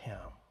him.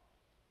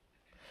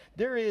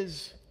 There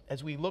is,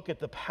 as we look at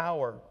the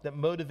power that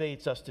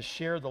motivates us to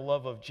share the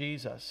love of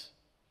Jesus,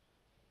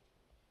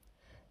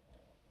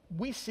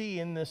 we see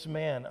in this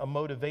man a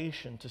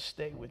motivation to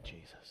stay with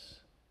Jesus.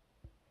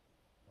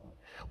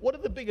 One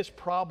of the biggest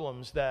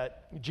problems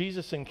that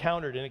Jesus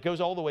encountered, and it goes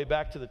all the way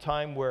back to the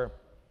time where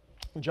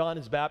John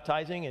is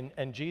baptizing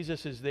and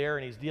Jesus is there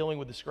and he's dealing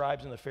with the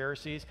scribes and the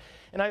Pharisees.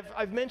 And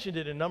I've mentioned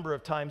it a number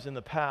of times in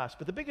the past,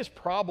 but the biggest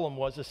problem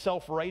was the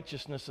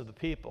self-righteousness of the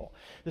people.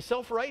 The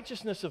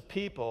self-righteousness of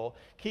people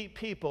keep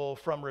people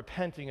from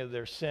repenting of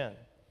their sin.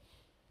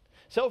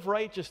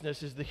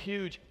 Self-righteousness is the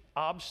huge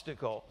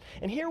obstacle.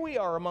 And here we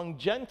are among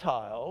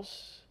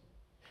Gentiles.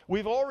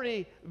 We've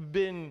already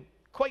been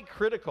quite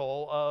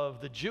critical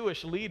of the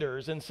Jewish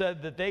leaders and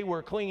said that they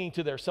were clinging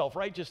to their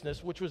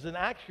self-righteousness, which was an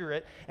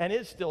accurate and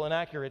is still an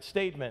accurate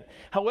statement.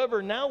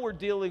 However, now we're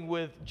dealing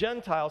with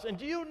Gentiles, and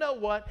do you know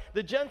what?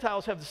 The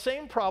Gentiles have the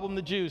same problem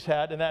the Jews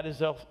had, and that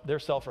is their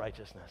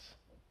self-righteousness.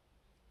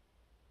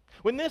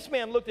 When this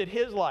man looked at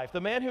his life,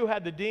 the man who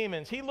had the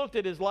demons, he looked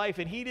at his life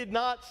and he did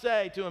not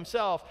say to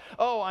himself,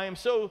 oh, I am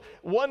so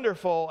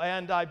wonderful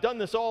and I've done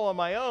this all on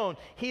my own.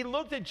 He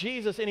looked at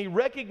Jesus and he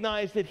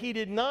recognized that he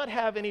did not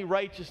have any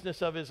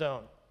righteousness of his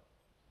own,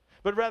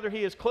 but rather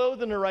he is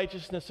clothed in the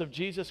righteousness of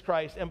Jesus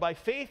Christ. And by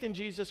faith in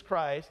Jesus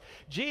Christ,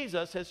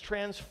 Jesus has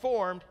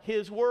transformed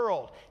his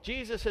world.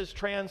 Jesus has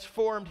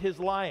transformed his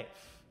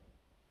life.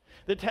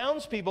 The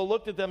townspeople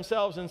looked at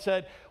themselves and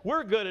said,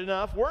 we're good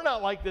enough. We're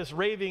not like this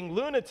raving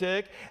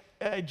lunatic.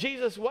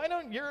 Jesus, why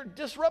don't you're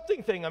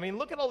disrupting things? I mean,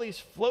 look at all these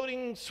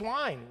floating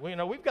swine.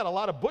 We've got a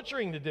lot of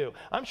butchering to do.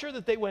 I'm sure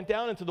that they went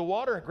down into the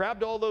water and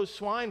grabbed all those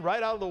swine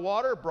right out of the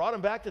water, brought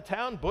them back to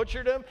town,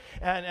 butchered them,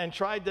 and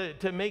tried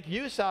to make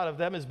use out of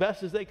them as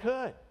best as they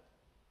could.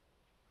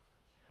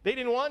 They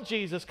didn't want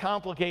Jesus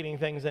complicating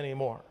things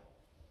anymore.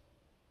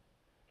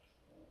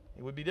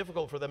 It would be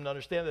difficult for them to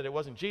understand that it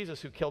wasn't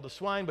Jesus who killed the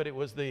swine, but it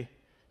was the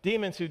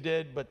demons who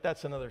did, but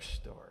that's another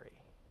story.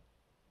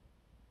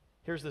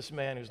 Here's this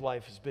man whose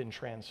life has been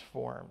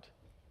transformed,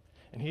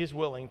 and he is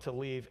willing to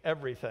leave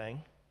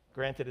everything,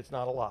 granted it's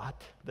not a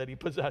lot, that he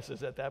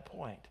possesses at that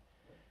point,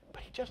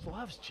 but he just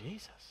loves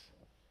Jesus.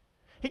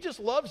 He just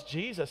loves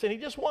Jesus, and he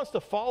just wants to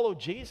follow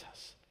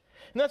Jesus.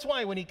 And that's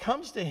why when he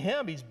comes to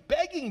him, he's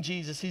begging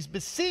Jesus, he's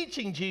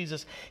beseeching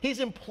Jesus, he's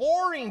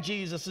imploring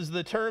Jesus is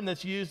the term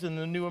that's used in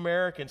the New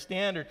American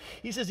Standard.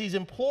 He says he's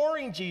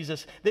imploring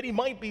Jesus that he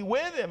might be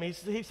with him. He's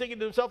thinking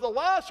to himself, the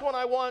last one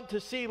I want to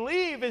see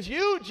leave is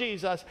you,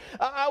 Jesus.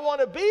 I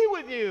want to be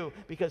with you,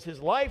 because his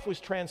life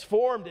was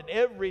transformed and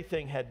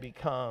everything had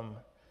become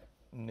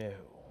new.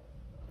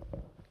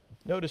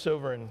 Notice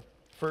over in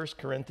 1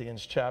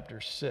 Corinthians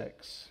chapter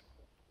 6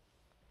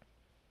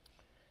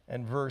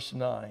 and verse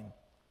 9.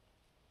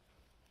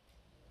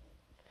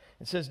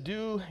 It says,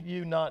 do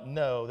you not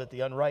know that the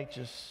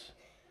unrighteous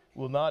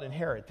will not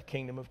inherit the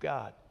kingdom of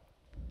God?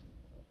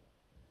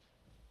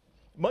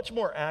 Much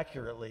more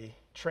accurately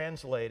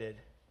translated,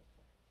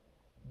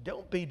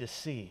 don't be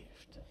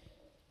deceived.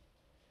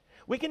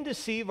 We can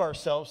deceive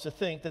ourselves to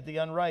think that the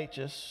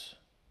unrighteous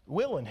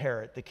will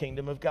inherit the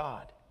kingdom of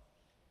God.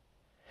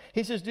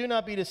 He says, do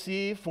not be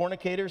deceived,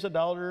 fornicators,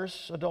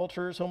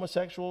 adulterers,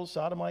 homosexuals,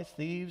 sodomites,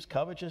 thieves,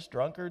 covetous,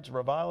 drunkards,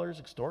 revilers,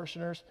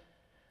 extortioners.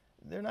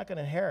 They're not going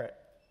to inherit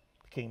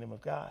kingdom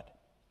of God.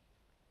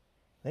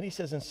 Then he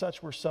says, and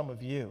such were some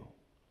of you.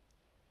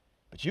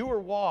 But you were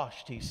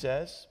washed, he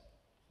says.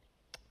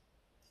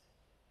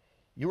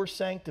 You were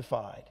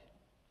sanctified.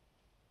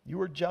 You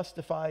were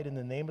justified in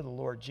the name of the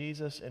Lord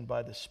Jesus and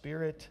by the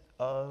Spirit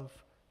of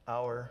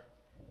our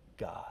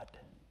God.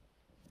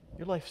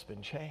 Your life's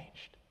been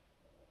changed.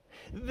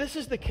 This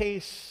is the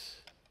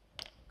case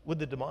with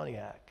the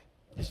demoniac.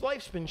 His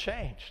life's been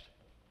changed.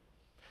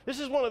 This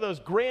is one of those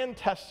grand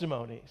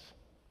testimonies.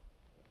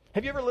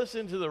 Have you ever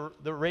listened to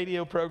the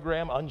radio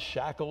program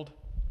Unshackled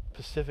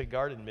Pacific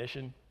Garden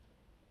Mission?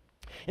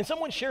 And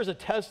someone shares a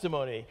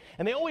testimony,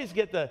 and they always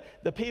get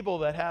the people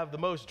that have the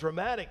most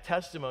dramatic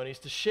testimonies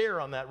to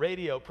share on that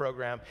radio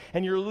program.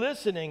 And you're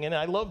listening, and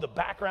I love the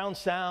background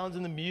sounds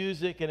and the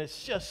music, and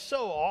it's just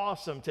so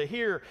awesome to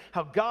hear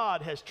how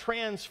God has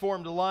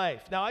transformed a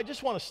life. Now, I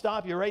just want to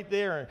stop you right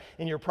there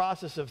in your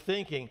process of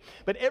thinking.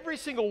 But every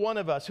single one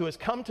of us who has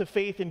come to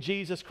faith in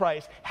Jesus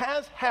Christ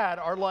has had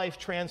our life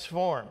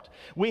transformed.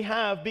 We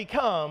have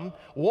become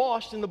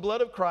washed in the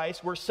blood of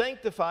Christ. We're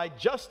sanctified,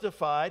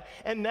 justified,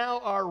 and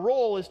now our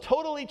role is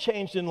totally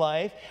changed in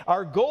life.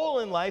 Our goal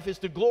in life is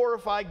to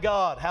glorify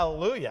God.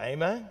 Hallelujah.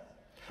 Amen.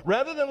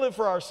 Rather than live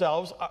for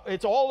ourselves,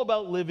 it's all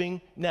about living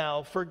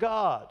now for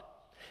God.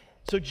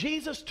 So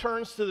Jesus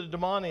turns to the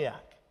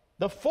demoniac,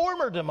 the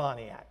former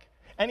demoniac,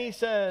 and he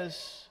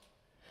says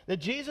that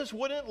Jesus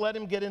wouldn't let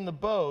him get in the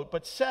boat,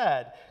 but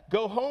said,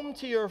 go home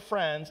to your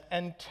friends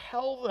and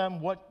tell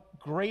them what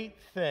great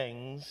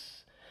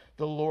things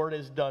the Lord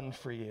has done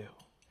for you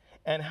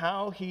and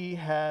how he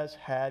has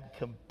had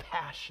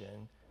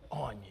compassion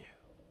on you.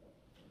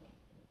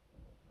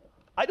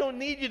 I don't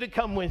need you to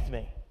come with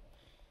me.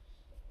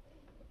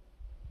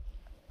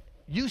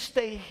 You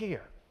stay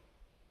here.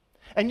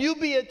 And you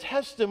be a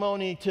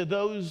testimony to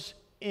those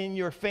in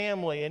your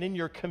family and in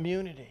your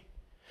community.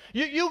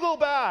 You go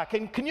back,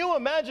 and can you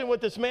imagine what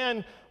this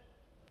man,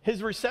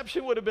 his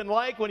reception would have been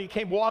like when he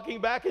came walking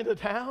back into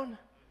town?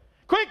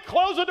 Quick,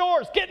 close the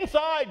doors, get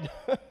inside.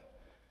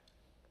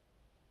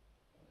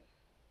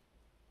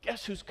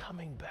 Guess who's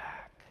coming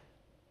back?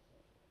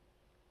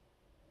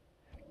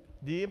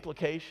 The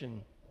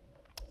implication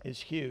is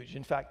huge.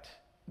 In fact,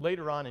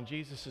 later on in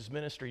Jesus'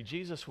 ministry,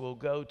 Jesus will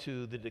go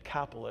to the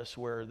Decapolis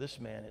where this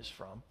man is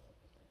from.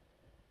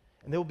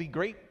 And there will be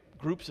great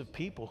groups of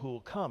people who will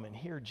come and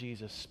hear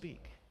Jesus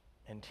speak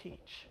and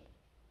teach.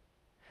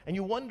 And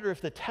you wonder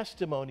if the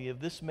testimony of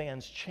this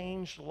man's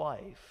changed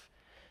life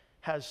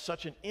has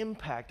such an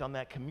impact on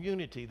that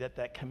community that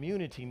that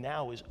community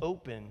now is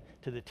open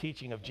to the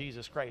teaching of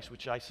Jesus Christ,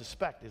 which I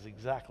suspect is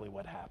exactly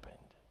what happened.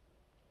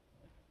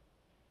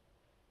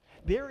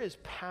 There is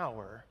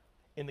power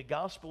in the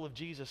gospel of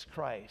Jesus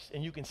Christ,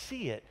 and you can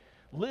see it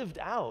lived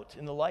out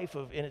in the life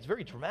of, and it's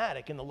very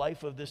dramatic in the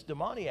life of this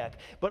demoniac.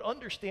 But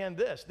understand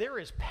this, there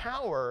is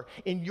power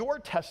in your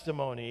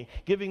testimony,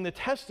 giving the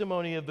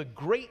testimony of the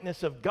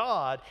greatness of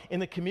God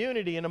in the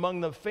community and among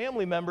the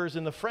family members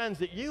and the friends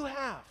that you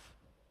have.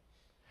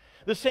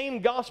 The same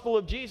gospel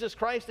of Jesus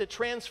Christ that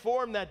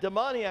transformed that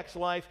demoniac's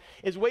life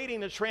is waiting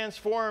to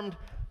transform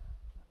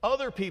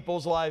other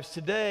people's lives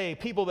today,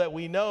 people that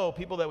we know,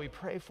 people that we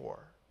pray for,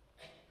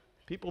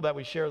 people that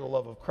we share the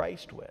love of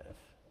Christ with.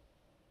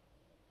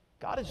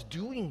 God is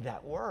doing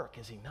that work,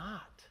 is he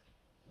not?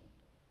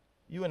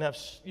 You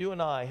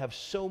and I have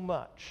so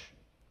much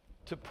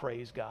to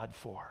praise God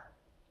for.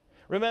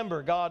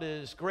 Remember, God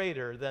is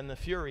greater than the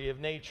fury of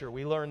nature.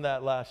 We learned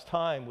that last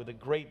time with a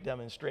great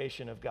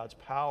demonstration of God's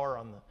power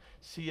on the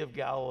Sea of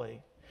Galilee.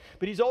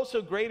 But he's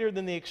also greater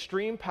than the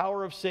extreme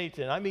power of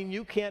Satan. I mean,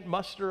 you can't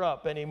muster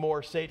up any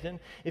more Satan.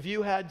 If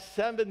you had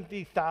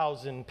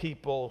 70,000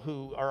 people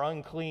who are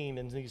unclean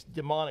and these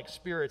demonic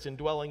spirits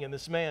indwelling in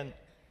this man,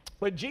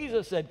 when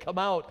Jesus said, come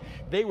out,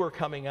 they were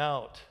coming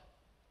out.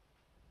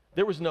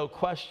 There was no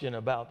question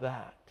about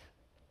that.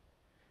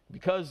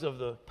 Because of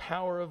the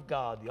power of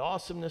God, the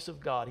awesomeness of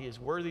God, he is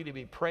worthy to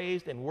be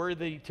praised and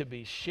worthy to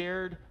be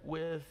shared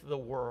with the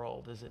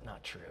world. Is it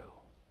not true?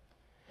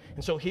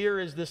 And so here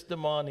is this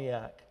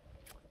demoniac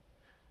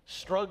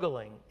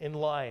struggling in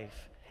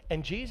life,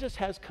 and Jesus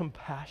has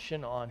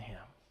compassion on him.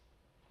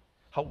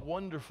 How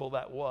wonderful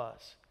that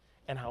was,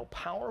 and how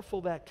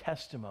powerful that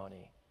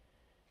testimony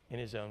in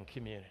his own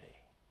community.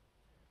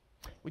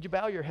 Would you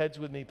bow your heads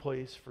with me,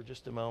 please, for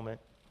just a moment?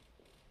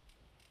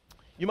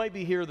 You might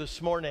be here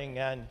this morning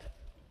and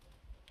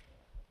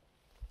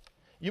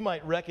you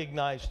might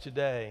recognize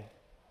today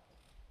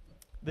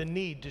the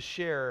need to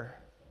share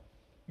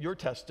your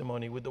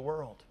testimony with the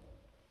world.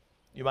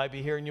 You might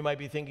be here and you might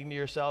be thinking to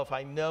yourself,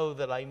 I know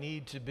that I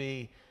need to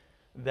be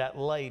that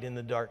light in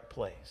the dark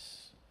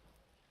place.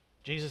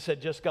 Jesus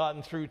had just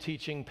gotten through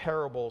teaching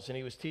parables, and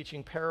he was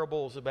teaching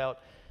parables about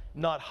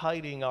not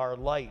hiding our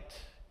light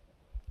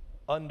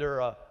under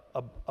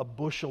a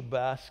bushel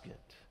basket,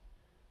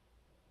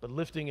 but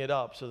lifting it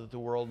up so that the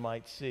world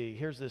might see.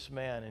 Here's this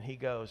man, and he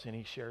goes and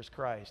he shares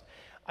Christ.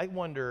 I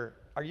wonder,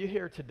 are you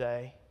here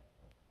today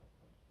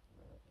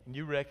and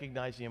you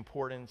recognize the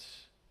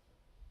importance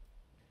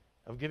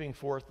of giving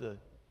forth the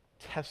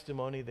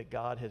testimony that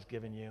God has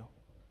given you?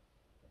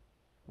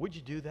 Would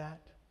you do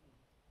that?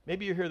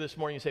 Maybe you're here this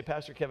morning and you say,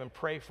 Pastor Kevin,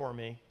 pray for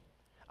me.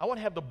 I want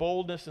to have the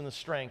boldness and the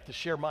strength to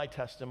share my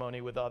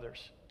testimony with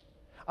others.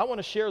 I want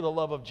to share the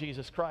love of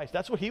Jesus Christ.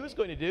 That's what he was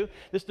going to do.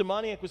 This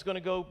demoniac was going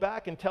to go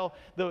back and tell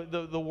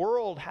the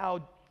world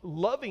how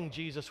loving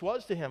Jesus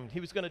was to him.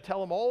 He was going to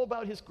tell them all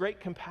about his great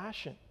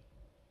compassion.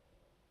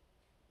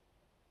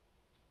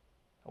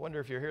 I wonder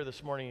if you're here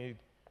this morning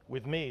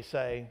with me,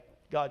 say,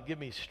 God, give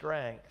me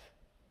strength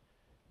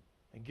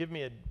and give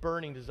me a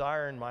burning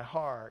desire in my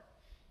heart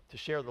to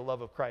share the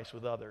love of Christ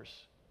with others.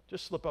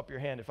 Just slip up your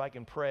hand if I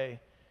can pray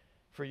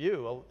for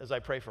you as I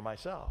pray for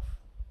myself.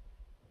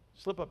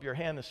 Slip up your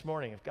hand this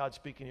morning if God's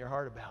speaking in your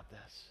heart about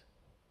this.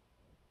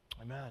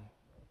 Amen.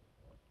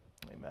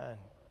 Amen.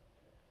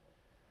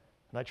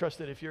 And I trust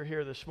that if you're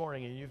here this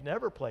morning and you've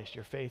never placed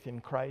your faith in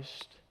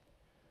Christ,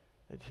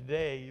 that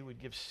today you would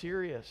give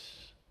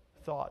serious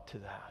thought to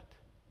that.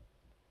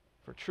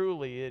 For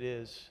truly it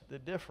is the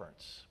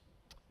difference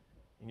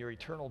in your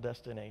eternal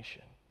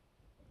destination.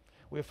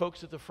 We have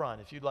folks at the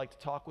front. If you'd like to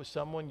talk with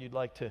someone, you'd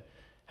like to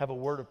have a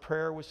word of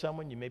prayer with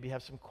someone, you maybe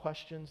have some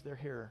questions, they're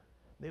here.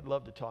 They'd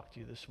love to talk to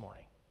you this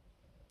morning.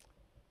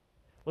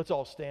 Let's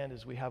all stand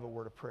as we have a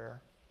word of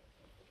prayer.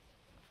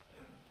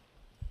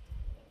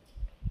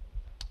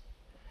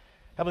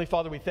 Heavenly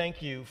Father, we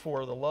thank you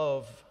for the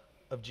love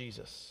of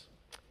Jesus.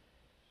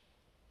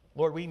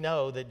 Lord, we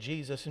know that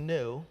Jesus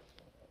knew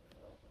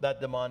that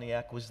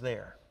demoniac was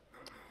there.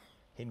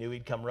 He knew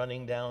he'd come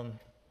running down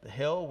the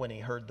hill when he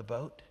heard the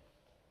boat.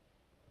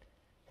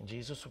 And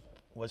Jesus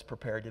was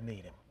prepared to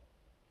meet him.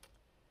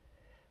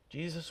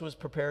 Jesus was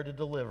prepared to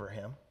deliver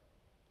him.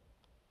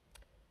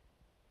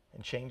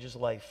 and change his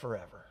life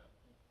forever.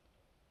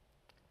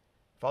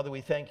 Father,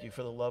 we thank you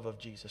for the love of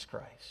Jesus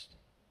Christ.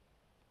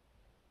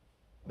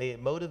 May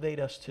it motivate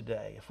us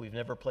today, if we've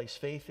never placed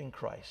faith in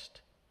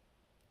Christ,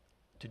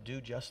 to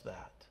do just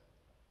that.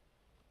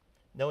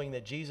 Knowing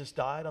that Jesus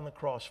died on the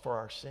cross for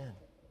our sin,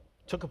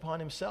 took upon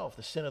himself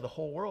the sin of the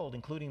whole world,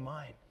 including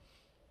mine.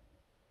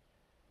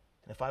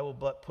 And if I will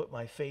but put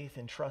my faith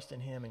and trust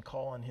in him and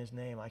call on his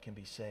name, I can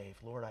be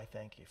saved. Lord, I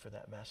thank you for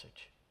that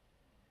message.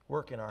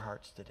 Work in our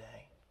hearts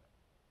today.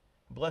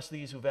 Bless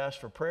these who've asked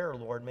for prayer,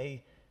 Lord.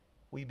 May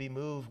we be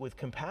moved with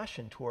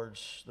compassion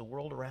towards the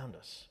world around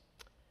us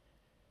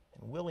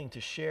and willing to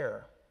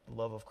share the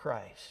love of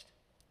Christ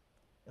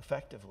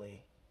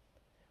effectively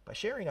by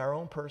sharing our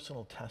own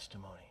personal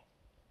testimony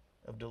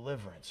of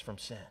deliverance from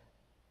sin.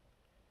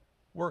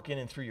 Work in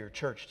and through your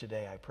church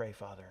today, I pray,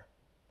 Father.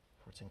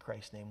 For it's in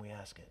Christ's name we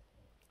ask it.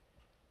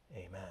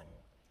 Amen.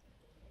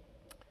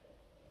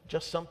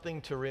 Just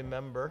something to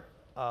remember.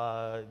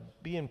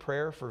 Be in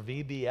prayer for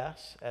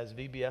VBS as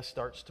VBS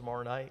starts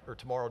tomorrow night or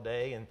tomorrow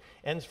day and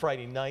ends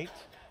Friday night.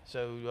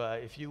 So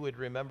if you would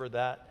remember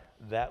that,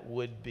 that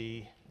would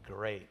be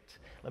great.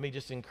 Let me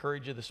just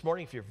encourage you this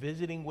morning, if you're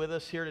visiting with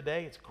us here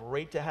today, it's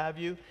great to have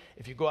you.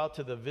 If you go out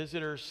to the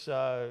visitors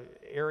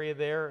area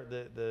there,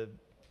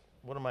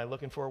 what am I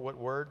looking for? What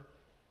word?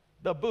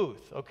 The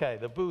booth. Okay,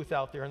 the booth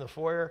out there in the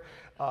foyer.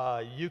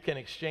 You can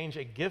exchange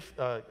a gift.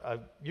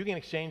 You can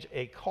exchange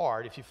a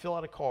card. If you fill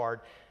out a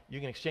card, you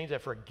can exchange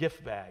that for a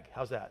gift bag.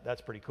 How's that?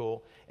 That's pretty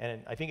cool.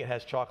 And I think it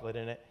has chocolate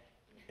in it.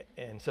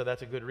 And so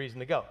that's a good reason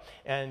to go.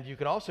 And you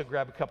can also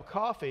grab a cup of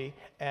coffee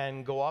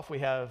and go off. We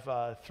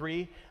have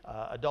 3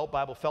 adult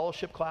Bible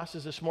fellowship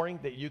classes this morning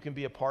that you can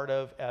be a part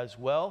of as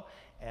well.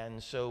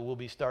 And so we'll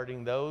be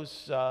starting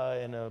those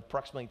in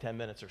approximately 10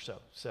 minutes or so.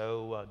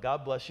 So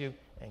God bless you,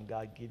 and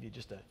God give you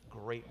just a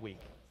great week.